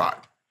prominent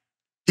tribes.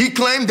 He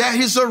claimed that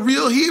he's a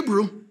real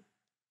Hebrew.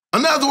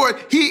 In other words,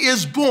 he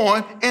is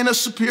born in a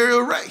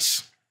superior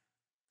race.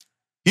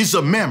 He's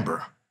a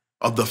member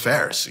of the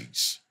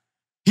Pharisees.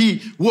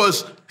 He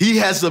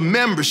has a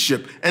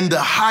membership in the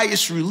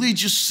highest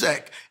religious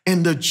sect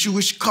in the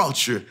Jewish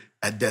culture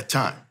at that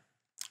time.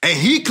 And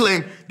he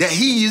claimed that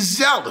he is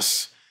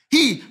zealous.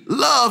 He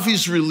loved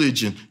his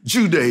religion,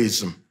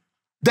 Judaism,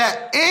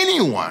 that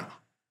anyone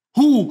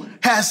who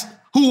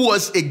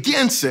was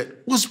against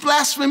it was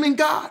blaspheming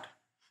God.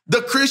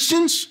 The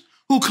Christians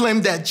who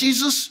claimed that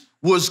Jesus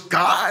was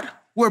God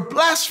were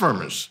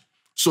blasphemers.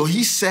 So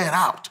he set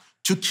out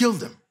to kill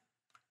them.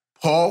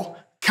 Paul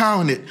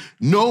counted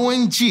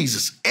knowing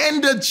Jesus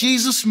and the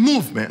Jesus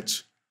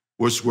movement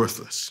was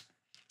worthless.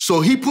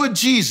 So he put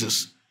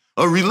Jesus,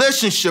 a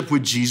relationship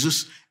with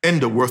Jesus, in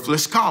the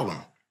worthless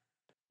column.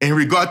 In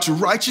regard to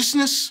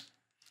righteousness,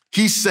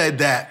 he said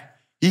that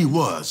he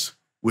was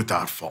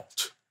without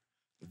fault.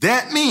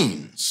 That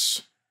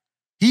means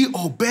he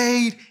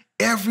obeyed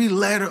every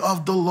letter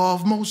of the law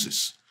of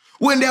Moses.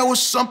 When there was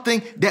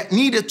something that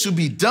needed to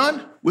be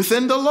done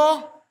within the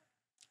law,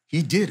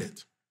 he did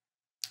it.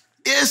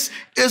 This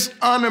is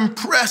an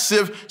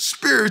impressive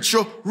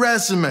spiritual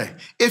resume.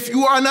 If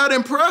you are not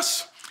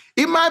impressed,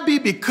 it might be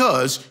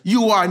because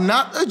you are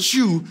not a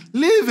Jew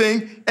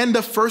living in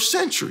the first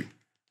century.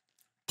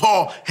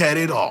 Paul had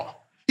it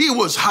all. He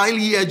was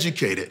highly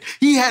educated.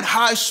 He had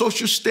high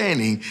social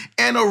standing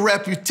and a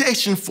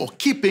reputation for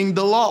keeping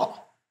the law.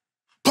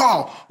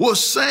 Paul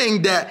was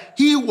saying that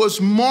he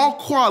was more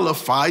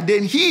qualified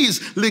than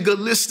his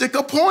legalistic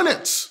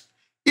opponents.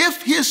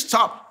 If his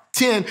top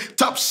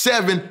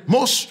 7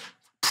 most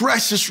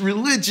precious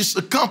religious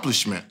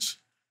accomplishments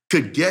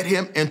could get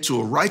him into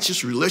a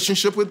righteous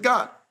relationship with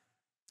God,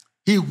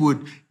 he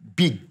would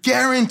be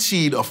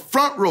guaranteed a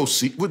front row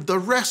seat with the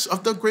rest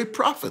of the great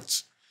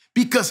prophets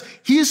because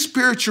his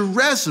spiritual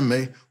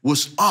resume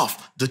was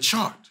off the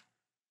chart.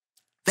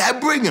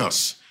 That brings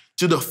us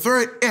to the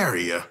third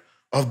area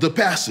of the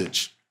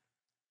passage,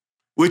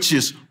 which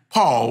is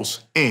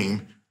Paul's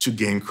aim to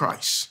gain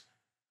Christ.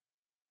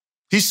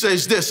 He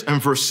says this in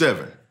verse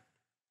 7.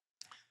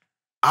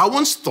 I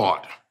once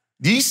thought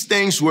these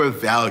things were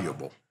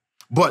valuable,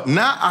 but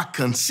now I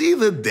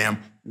consider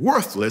them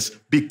worthless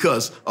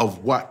because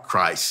of what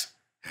Christ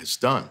has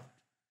done.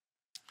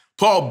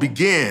 Paul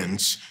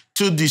begins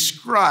to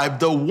describe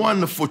the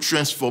wonderful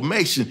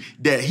transformation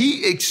that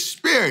he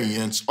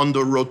experienced on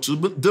the road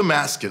to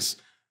Damascus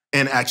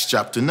in Acts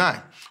chapter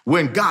 9,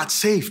 when God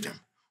saved him,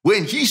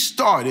 when he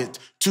started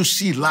to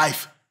see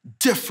life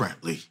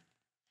differently.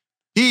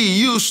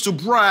 He used to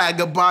brag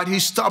about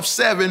his top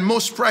 7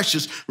 most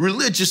precious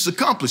religious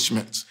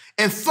accomplishments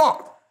and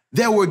thought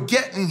they were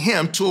getting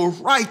him to a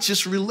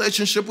righteous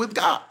relationship with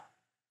God.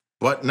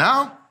 But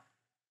now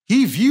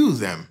he viewed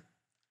them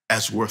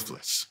as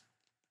worthless.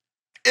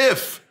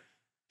 If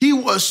he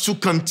was to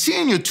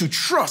continue to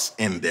trust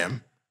in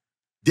them,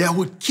 they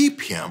would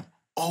keep him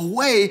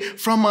away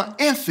from an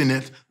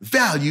infinite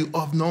value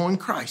of knowing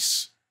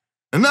Christ.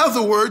 In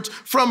other words,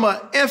 from an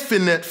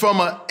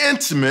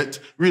intimate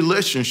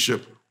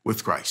relationship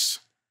with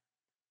Christ.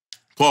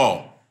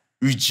 Paul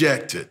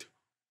rejected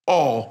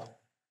all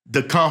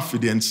the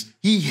confidence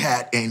he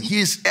had in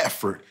his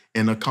effort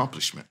and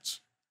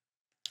accomplishments.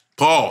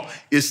 Paul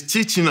is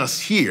teaching us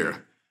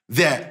here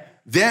that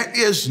there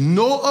is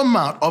no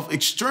amount of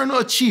external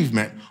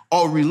achievement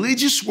or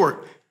religious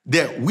work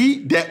that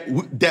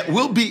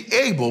will be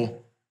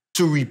able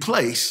to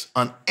replace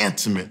an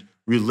intimate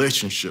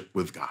relationship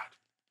with God.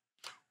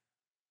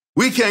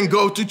 We can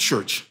go to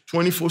church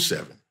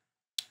 24/7,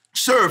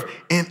 serve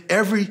in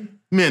every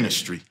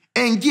ministry,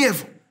 and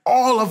give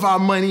all of our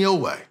money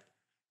away.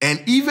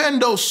 And even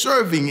though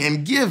serving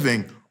and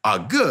giving are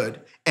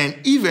good and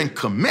even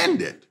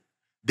commended,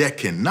 they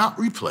cannot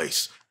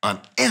replace an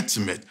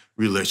intimate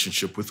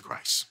relationship with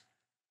Christ.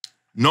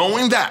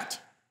 Knowing that,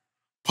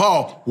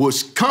 Paul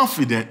was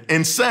confident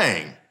in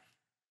saying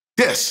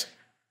this: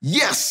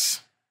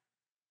 yes,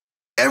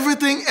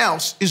 everything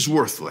else is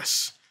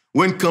worthless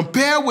when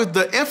compared with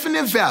the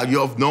infinite value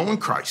of knowing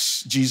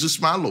Christ,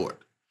 Jesus my Lord.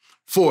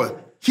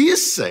 For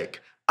his sake,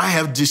 I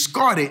have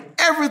discarded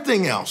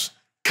everything else,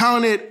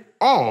 counted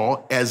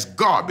all as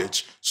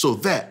garbage so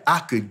that I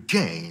could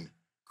gain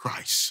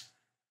Christ.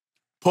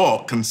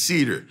 Paul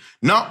considered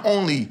not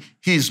only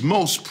his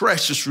most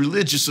precious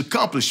religious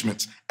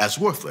accomplishments as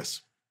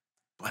worthless,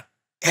 but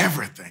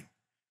everything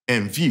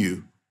in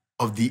view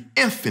of the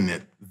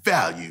infinite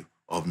value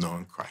of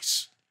knowing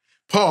Christ.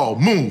 Paul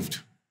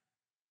moved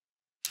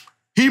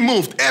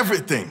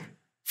everything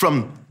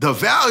from the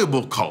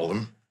valuable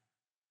column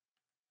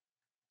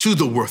to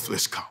the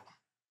worthless column.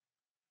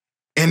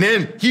 And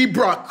then he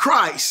brought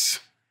Christ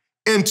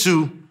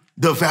into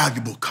the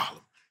valuable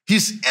column.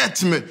 His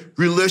intimate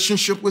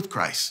relationship with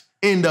Christ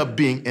ended up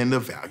being in the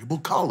valuable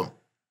column.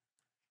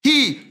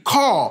 He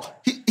called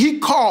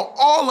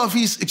all of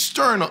his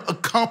external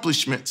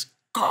accomplishments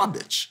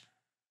garbage.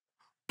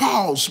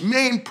 Paul's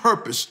main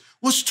purpose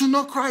was to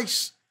know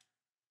Christ.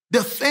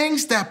 The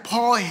things that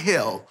Paul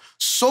held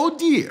so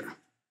dear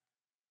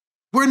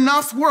were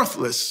not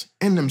worthless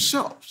in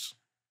themselves,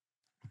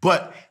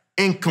 but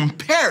in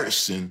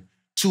comparison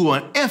to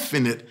an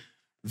infinite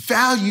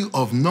value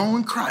of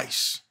knowing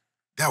Christ,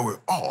 they were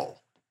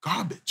all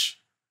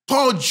garbage.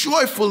 Paul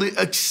joyfully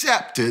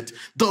accepted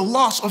the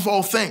loss of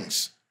all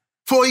things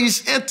for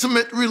his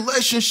intimate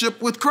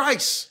relationship with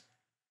Christ.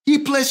 He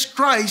placed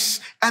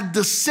Christ at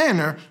the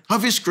center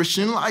of his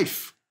Christian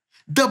life.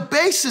 The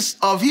basis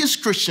of his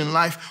Christian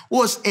life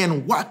was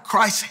in what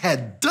Christ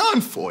had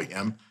done for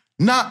him,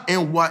 not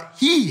in what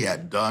he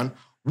had done,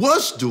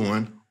 was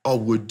doing, or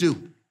would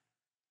do.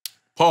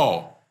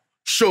 Paul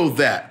showed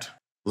that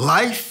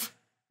life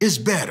is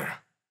better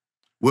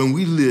when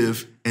we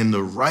live in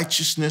the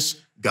righteousness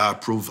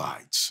God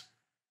provides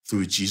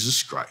through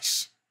Jesus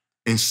Christ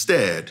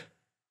instead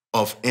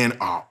of in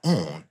our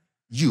own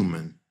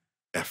human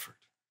effort.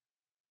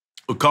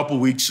 A couple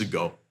weeks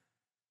ago,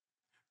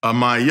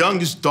 my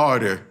youngest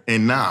daughter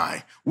and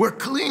I were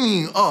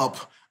cleaning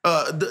up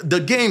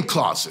the game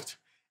closet.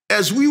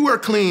 As we were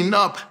cleaning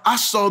up, I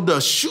saw the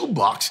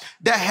shoebox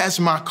that has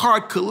my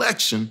card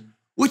collection,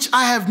 which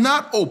I have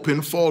not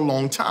opened for a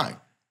long time.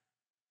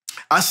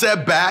 I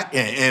sat back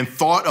and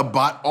thought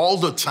about all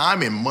the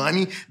time and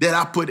money that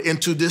I put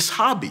into this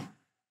hobby.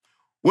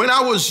 When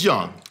I was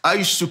young, I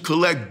used to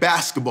collect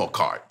basketball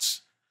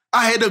cards.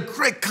 I had a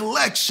great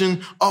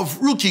collection of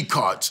rookie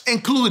cards,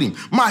 including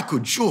Michael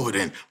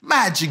Jordan,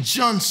 Magic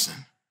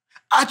Johnson.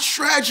 I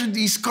treasured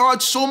these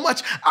cards so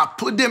much, I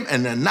put them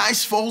in a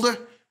nice folder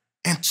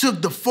and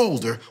took the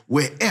folder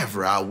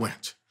wherever I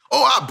went.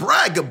 Oh, I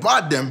brag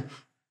about them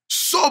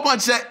so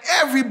much that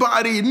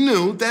everybody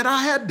knew that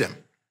I had them.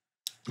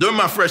 During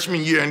my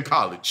freshman year in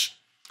college,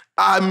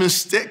 I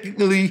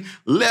mistakenly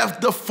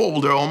left the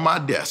folder on my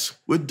desk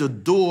with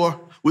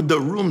the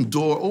room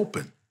door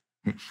open.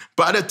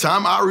 By the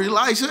time I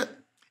realized it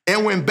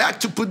and went back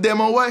to put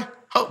them away,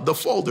 the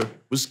folder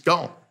was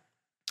gone.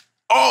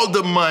 All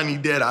the money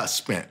that I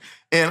spent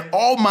and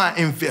all my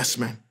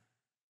investment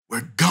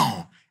were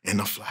gone in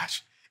a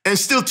flash. And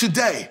still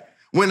today,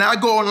 when I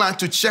go online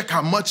to check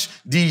how much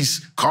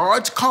these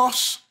cards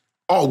cost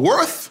or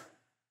worth,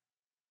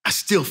 I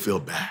still feel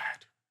bad.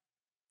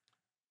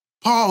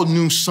 Paul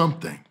knew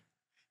something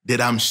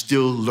that I'm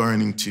still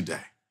learning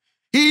today.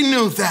 He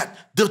knew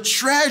that the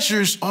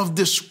treasures of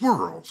this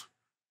world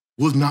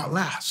would not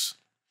last.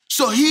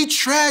 So he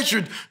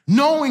treasured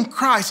knowing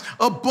Christ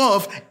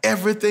above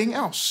everything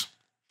else.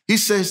 He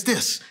says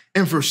this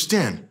in verse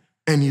 10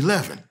 and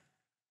 11.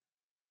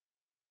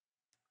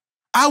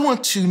 I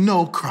want to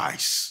know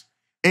Christ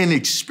and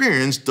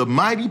experience the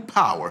mighty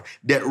power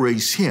that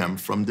raised him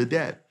from the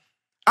dead.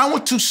 I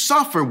want to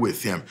suffer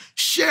with him,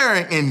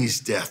 sharing in his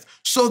death,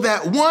 so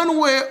that one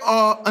way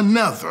or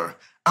another,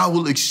 I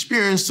will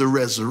experience the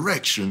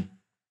resurrection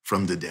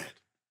from the dead.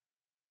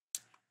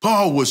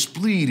 Paul was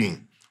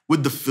pleading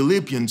with the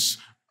Philippians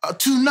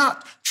to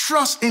not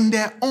trust in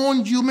their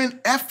own human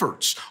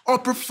efforts or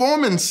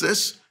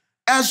performances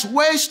as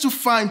ways to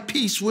find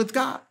peace with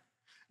God.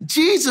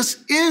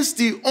 Jesus is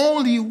the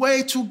only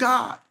way to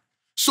God.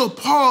 So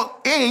Paul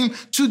aimed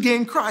to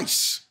gain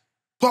Christ.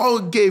 Paul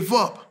gave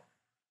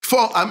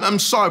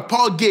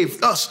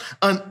us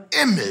an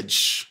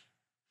image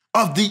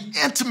of the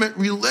intimate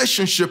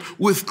relationship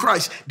with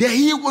Christ that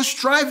he was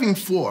striving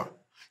for.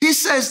 He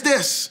says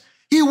this,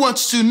 he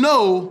wants to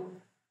know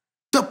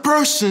the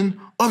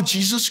person of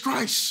Jesus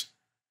Christ.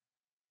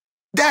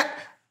 What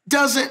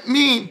does it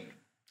mean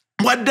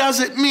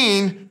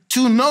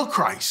to know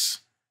Christ?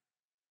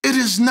 It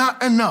is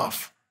not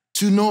enough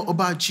to know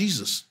about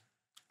Jesus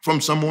from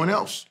someone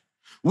else.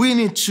 We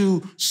need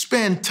to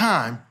spend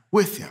time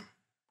with him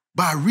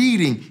by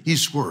reading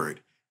his word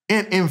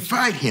and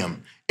invite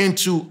him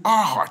into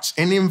our hearts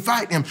and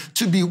invite him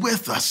to be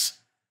with us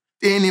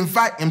and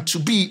invite him to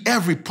be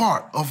every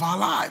part of our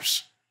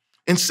lives.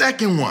 And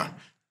second one,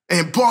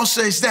 and Paul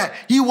says that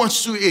he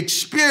wants to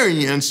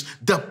experience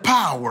the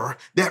power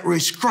that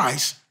raised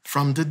Christ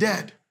from the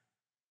dead.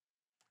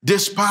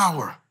 This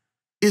power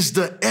is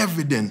the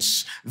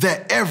evidence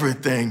that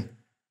everything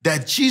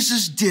that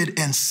Jesus did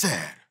and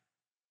said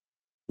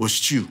was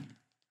true.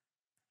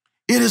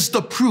 It is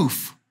the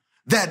proof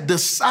that the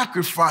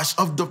sacrifice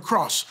of the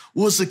cross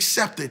was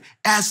accepted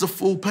as a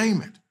full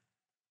payment.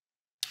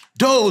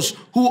 Those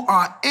who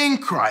are in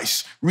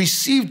Christ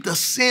receive the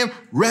same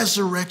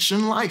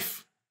resurrection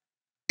life.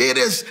 It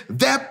is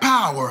that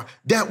power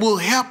that will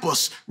help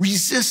us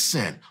resist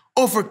sin,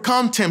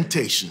 overcome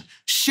temptation,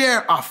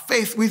 share our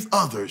faith with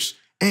others,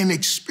 and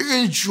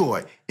experience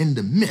joy in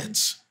the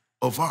midst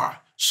of our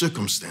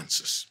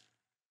circumstances.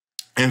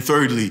 And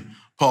thirdly,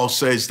 Paul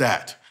says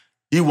that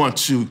he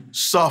wants to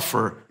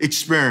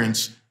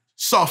experience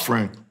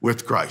suffering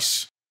with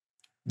Christ.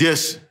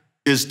 This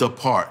is the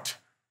part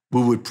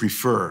we would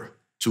prefer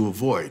to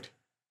avoid.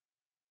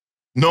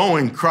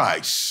 Knowing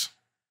Christ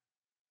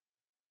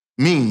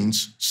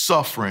means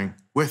suffering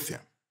with him.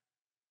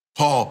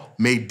 Paul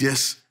made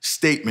this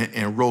statement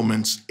in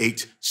Romans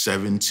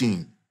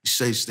 8:17. He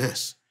says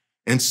this,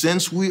 and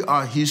since we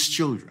are his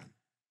children,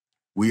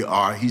 we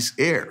are his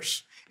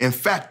heirs. In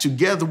fact,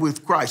 together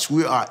with Christ,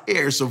 we are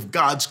heirs of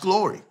God's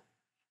glory.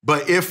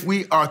 But if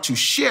we are to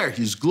share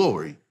his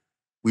glory,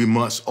 we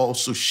must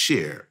also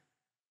share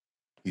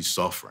his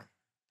suffering.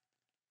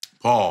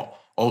 Paul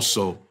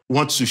also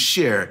wants to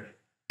share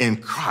in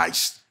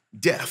Christ's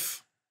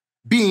death.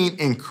 Being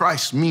in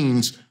Christ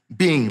means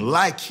being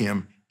like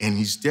him in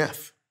his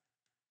death.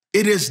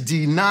 It is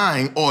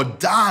denying or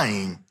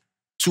dying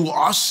to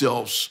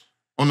ourselves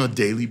on a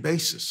daily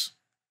basis.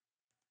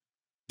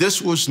 This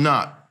was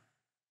not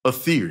a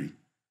theory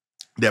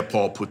that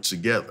Paul put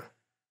together.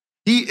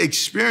 He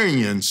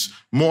experienced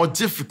more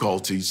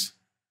difficulties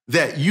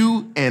that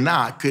you and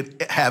I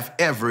could have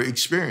ever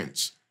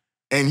experienced.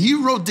 And he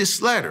wrote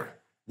this letter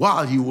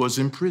while he was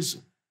in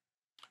prison.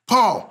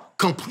 Paul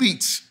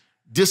completes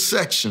this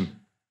section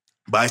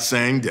by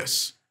saying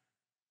this,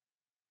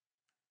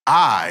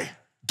 I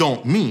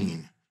don't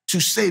mean to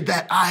say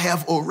that I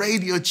have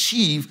already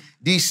achieved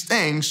these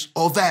things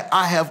or that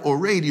I have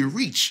already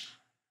reached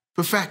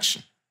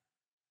perfection,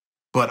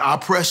 but I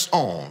press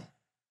on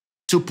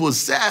to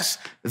possess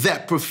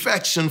that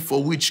perfection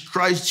for which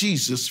Christ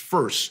Jesus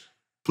first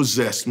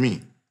possessed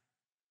me.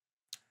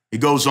 He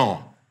goes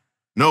on,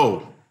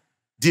 no,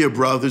 dear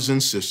brothers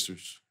and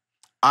sisters,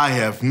 I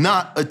have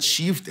not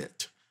achieved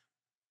it,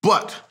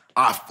 but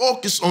I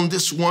focus on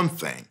this one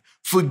thing,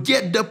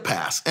 forget the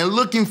past and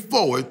looking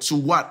forward to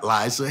what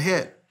lies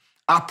ahead.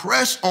 I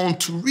press on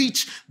to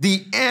reach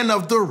the end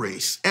of the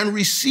race and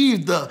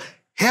receive the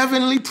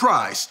heavenly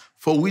prize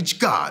for which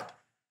God,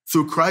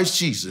 through Christ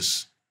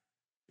Jesus,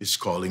 is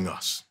calling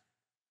us.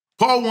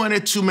 Paul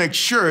wanted to make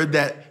sure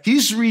that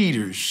his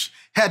readers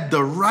had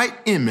the right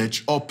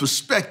image or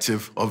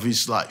perspective of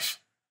his life.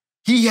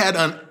 He had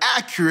an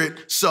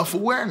accurate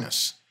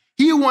self-awareness.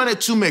 He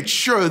wanted to make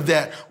sure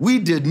that we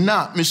did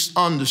not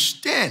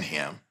misunderstand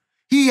him.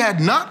 He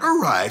had not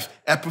arrived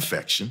at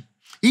perfection.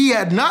 He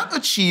had not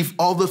achieved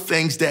all the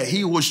things that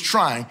he was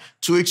trying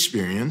to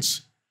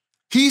experience.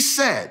 He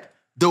said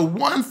the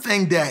one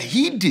thing that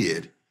he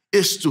did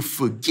is to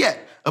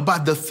forget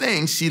about the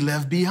things he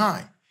left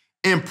behind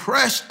and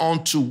press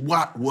on to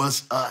what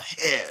was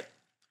ahead.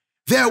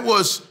 There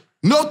was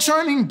no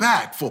turning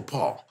back for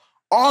Paul.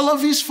 All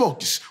of his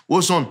focus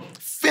was on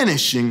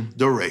finishing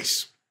the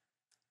race.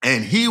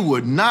 And he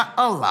would not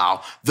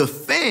allow the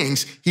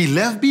things he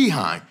left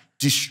behind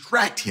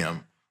distract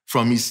him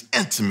from his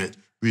intimate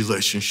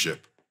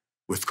relationship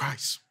with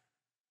Christ.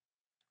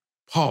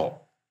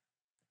 Paul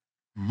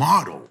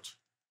modeled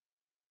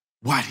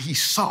what he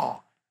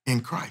saw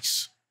in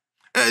Christ.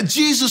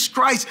 Jesus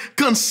Christ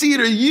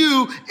considered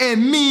you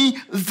and me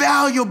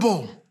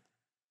valuable.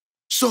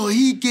 So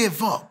he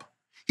gave up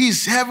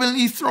his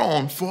heavenly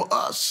throne for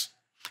us.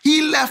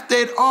 He left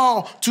it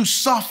all to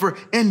suffer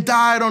and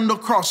died on the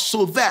cross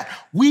so that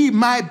we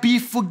might be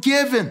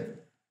forgiven.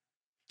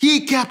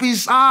 He kept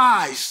his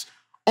eyes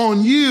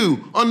on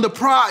you, on the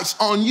prize,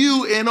 on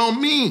you and on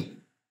me,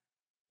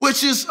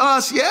 which is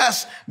us,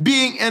 yes,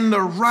 being in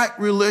the right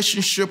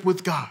relationship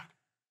with God.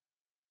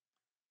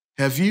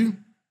 Have you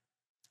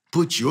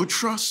put your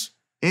trust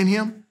in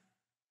him?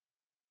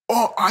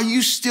 Or are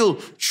you still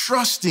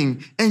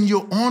trusting in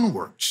your own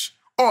works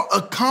or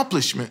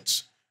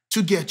accomplishments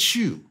to get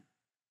you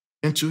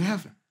into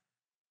heaven?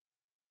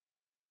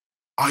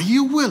 Are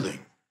you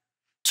willing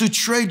to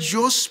trade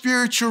your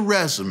spiritual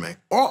resume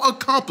or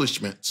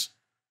accomplishments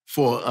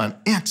for an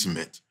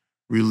intimate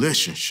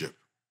relationship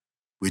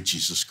with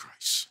Jesus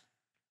Christ?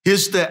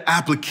 Here's the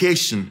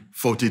application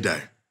for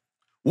today.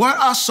 What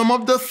are some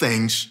of the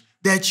things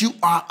that you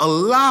are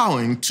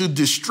allowing to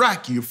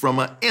distract you from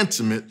an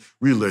intimate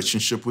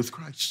relationship with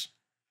Christ?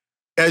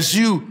 As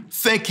you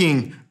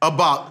thinking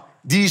about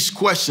these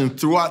questions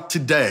throughout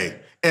today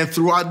and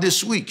throughout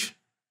this week,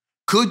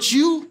 could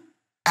you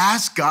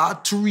ask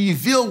God to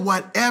reveal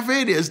whatever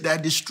it is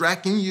that's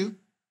distracting you?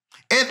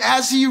 And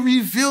as he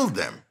revealed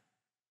them,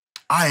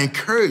 I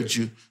encourage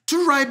you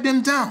to write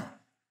them down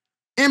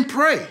and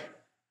pray.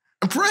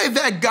 And pray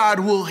that God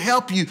will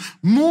help you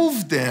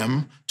move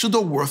them to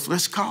the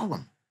worthless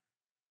column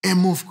and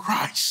move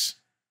Christ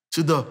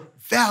to the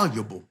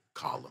valuable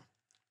column.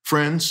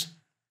 Friends,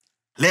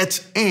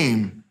 let's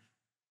aim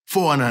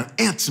for an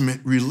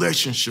intimate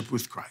relationship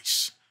with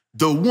Christ,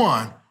 the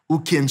one who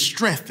can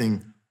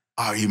strengthen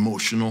our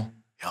emotional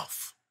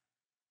health.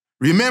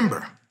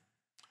 Remember,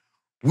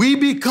 we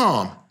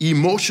become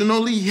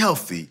emotionally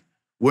healthy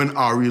when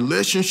our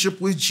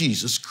relationship with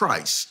Jesus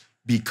Christ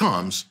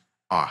becomes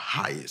our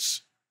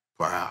highest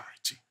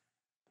priority.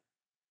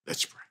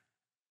 Let's pray.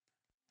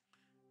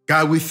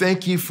 God, we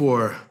thank you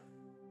for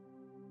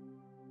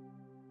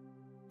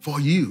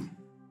you,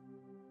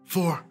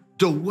 for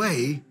the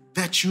way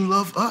that you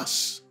love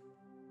us.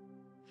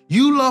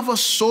 You love us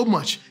so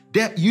much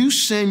that you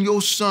send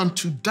your son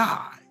to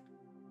die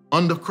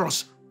on the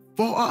cross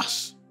for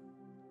us.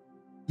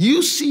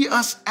 You see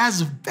us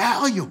as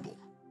valuable.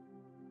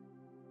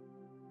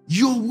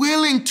 You're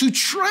willing to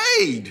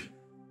trade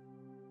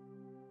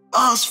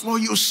us for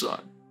your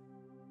son.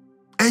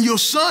 And your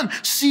son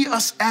see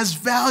us as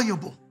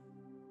valuable.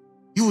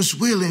 He was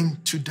willing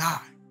to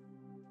die.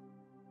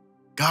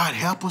 God,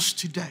 help us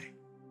today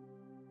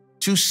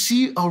to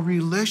see a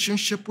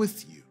relationship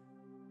with you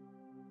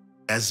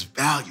as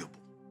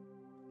valuable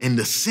in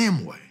the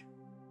same way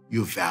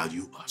you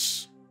value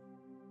us.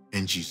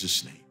 In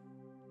Jesus' name,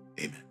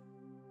 amen.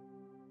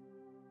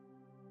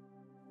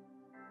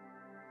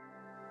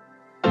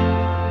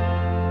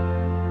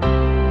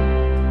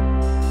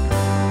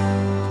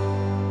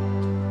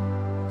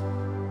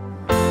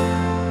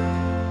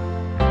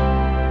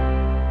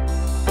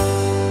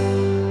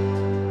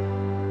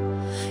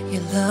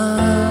 Your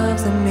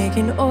love's a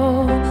making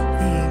all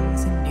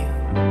things anew.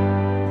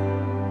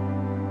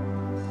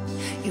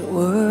 You're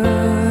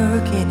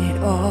working it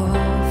all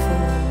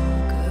for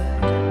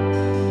good.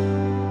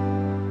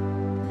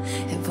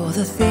 And for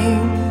the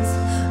things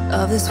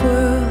of this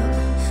world,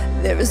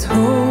 there is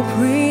hope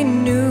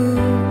renewed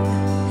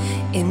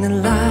in the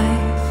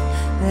life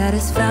that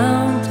is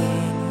found in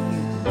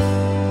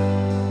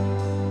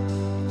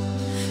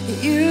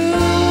you. You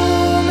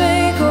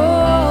make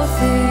all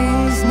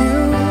things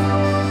new.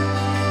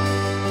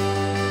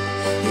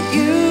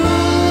 You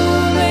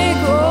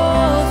make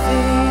all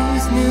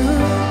things new.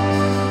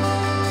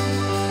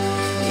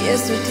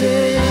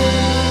 Yesterday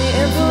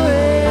and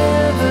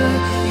forever,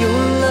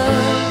 your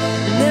love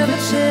never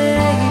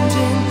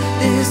changing.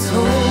 This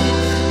hope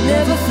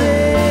never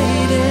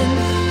fading.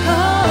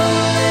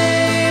 Hallelujah.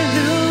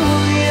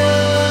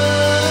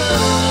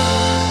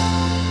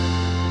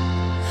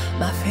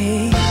 My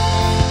faith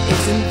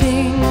is in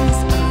things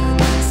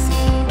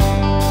unseen,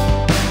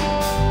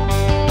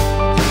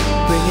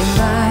 bringing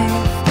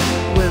life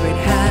where it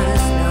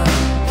has not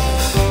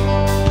been,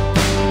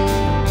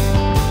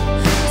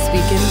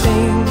 speaking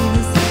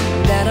things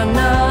that are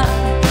not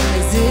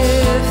as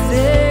if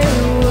they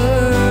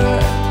were,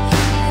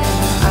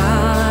 and I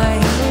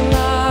am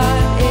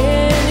not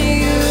in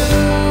you.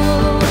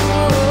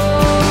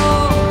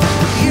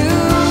 You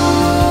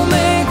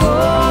make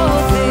all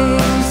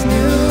things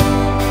new.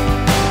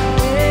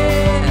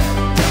 Yeah.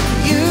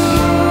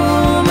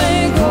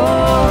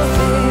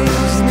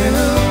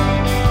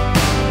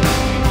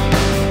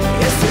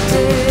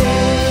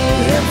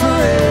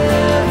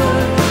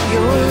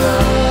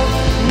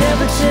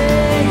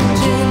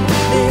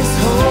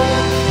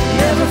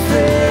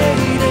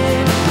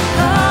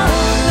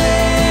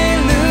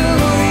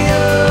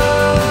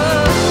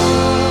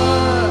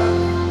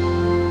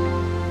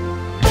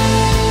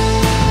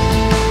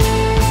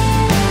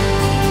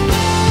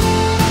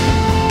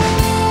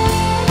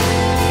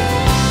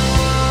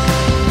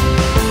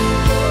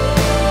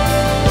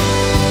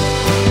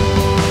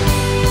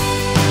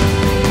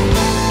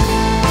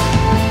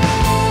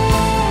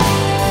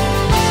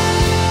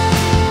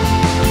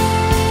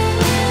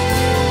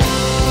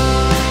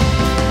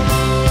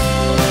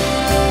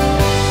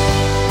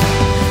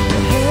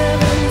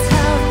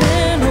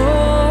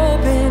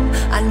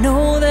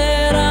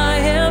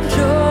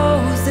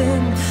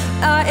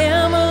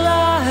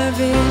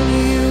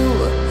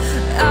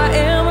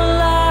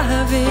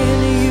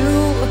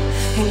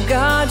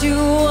 God, you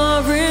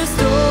are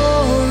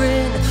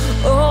restoring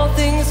all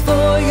things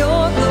for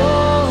your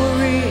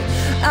glory.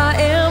 I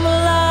am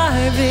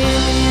alive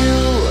in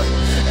you.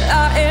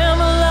 I am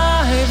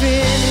alive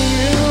in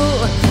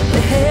you.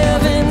 The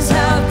heavens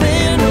have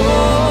been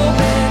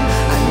opened.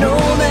 I know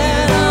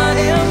that I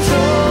am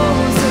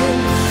chosen.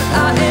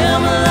 I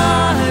am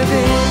alive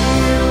in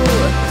you.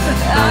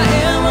 I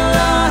am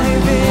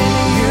alive in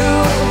you.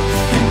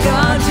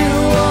 God, you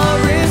are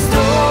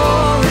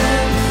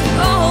restoring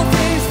all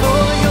things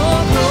for your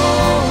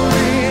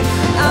glory.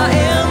 I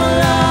am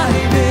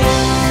alive in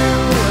you.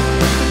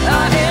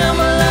 I am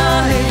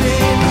alive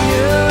in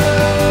you.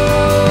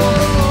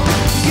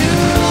 You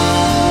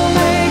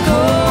make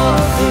all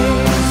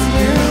things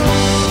new.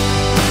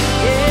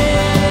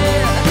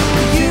 Yeah,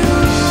 you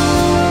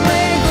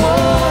make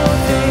all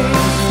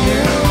things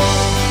new.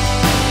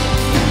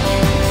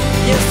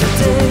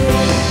 Yesterday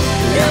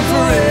and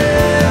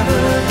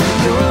forever,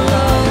 your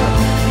love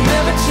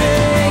never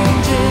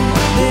changing.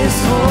 This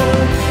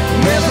hope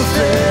never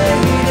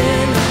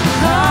fading.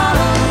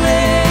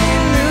 Hallelujah.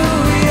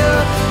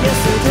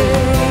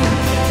 Yesterday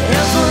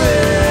and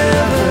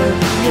forever,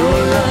 your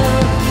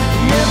love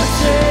never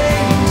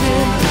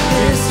changing.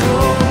 This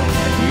hope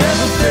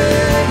never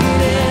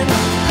fading.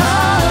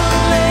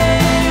 Hallelujah.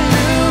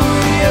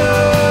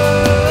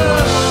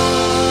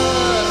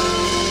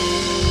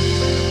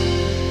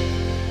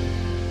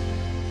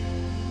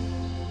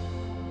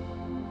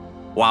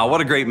 Wow,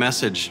 what a great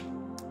message.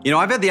 You know,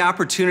 I've had the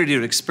opportunity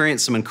to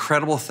experience some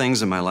incredible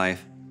things in my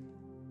life,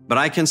 but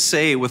I can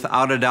say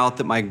without a doubt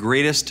that my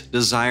greatest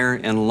desire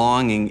and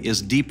longing is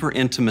deeper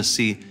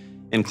intimacy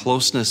and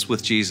closeness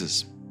with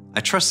Jesus. I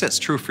trust that's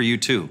true for you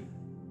too.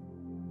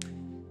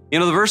 You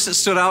know, the verse that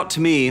stood out to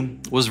me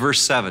was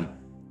verse 7.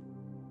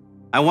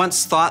 I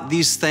once thought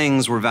these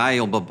things were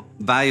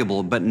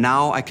valuable, but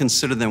now I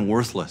consider them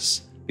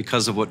worthless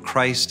because of what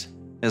Christ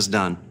has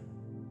done.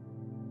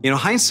 You know,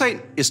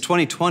 hindsight is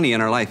 20/20 in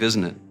our life,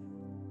 isn't it?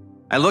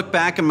 I look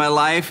back in my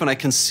life and I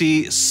can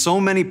see so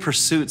many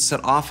pursuits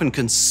that often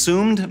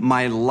consumed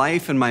my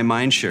life and my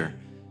mind share.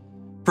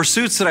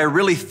 Pursuits that I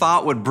really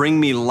thought would bring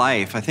me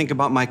life. I think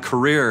about my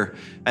career.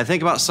 I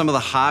think about some of the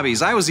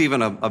hobbies. I was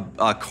even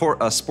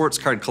a sports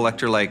card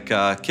collector like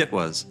Kitt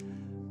was.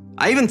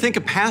 I even think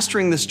of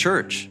pastoring this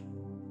church.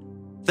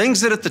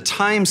 Things that at the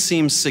time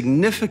seemed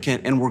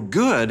significant and were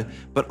good,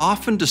 but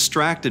often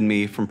distracted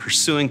me from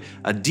pursuing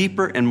a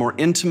deeper and more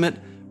intimate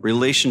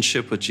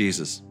relationship with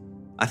Jesus.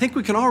 I think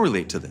we can all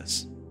relate to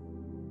this.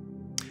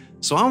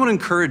 So I want to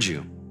encourage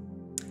you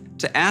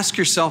to ask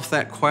yourself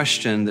that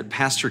question that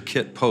Pastor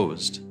Kitt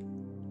posed.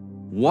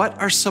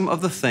 What are some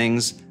of the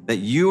things that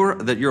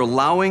you're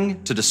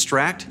allowing to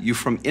distract you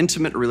from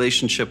intimate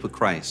relationship with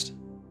Christ?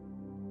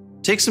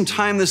 Take some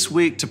time this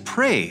week to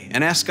pray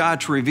and ask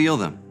God to reveal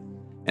them.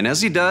 And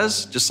as he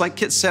does, just like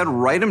Kitt said,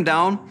 write them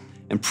down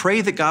and pray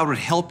that God would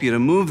help you to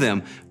move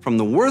them from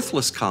the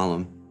worthless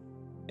column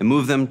and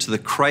move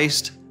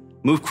Christ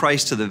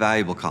to the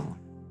valuable column.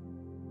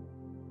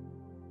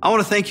 I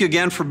want to thank you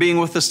again for being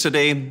with us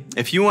today.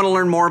 If you want to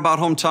learn more about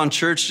Hometown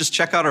Church, just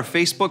check out our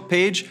Facebook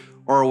page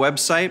or our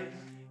website.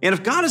 And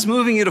if God is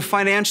moving you to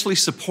financially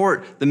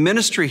support the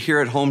ministry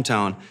here at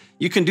Hometown,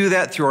 you can do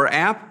that through our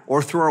app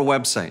or through our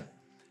website.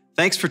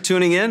 Thanks for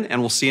tuning in, and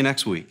we'll see you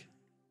next week.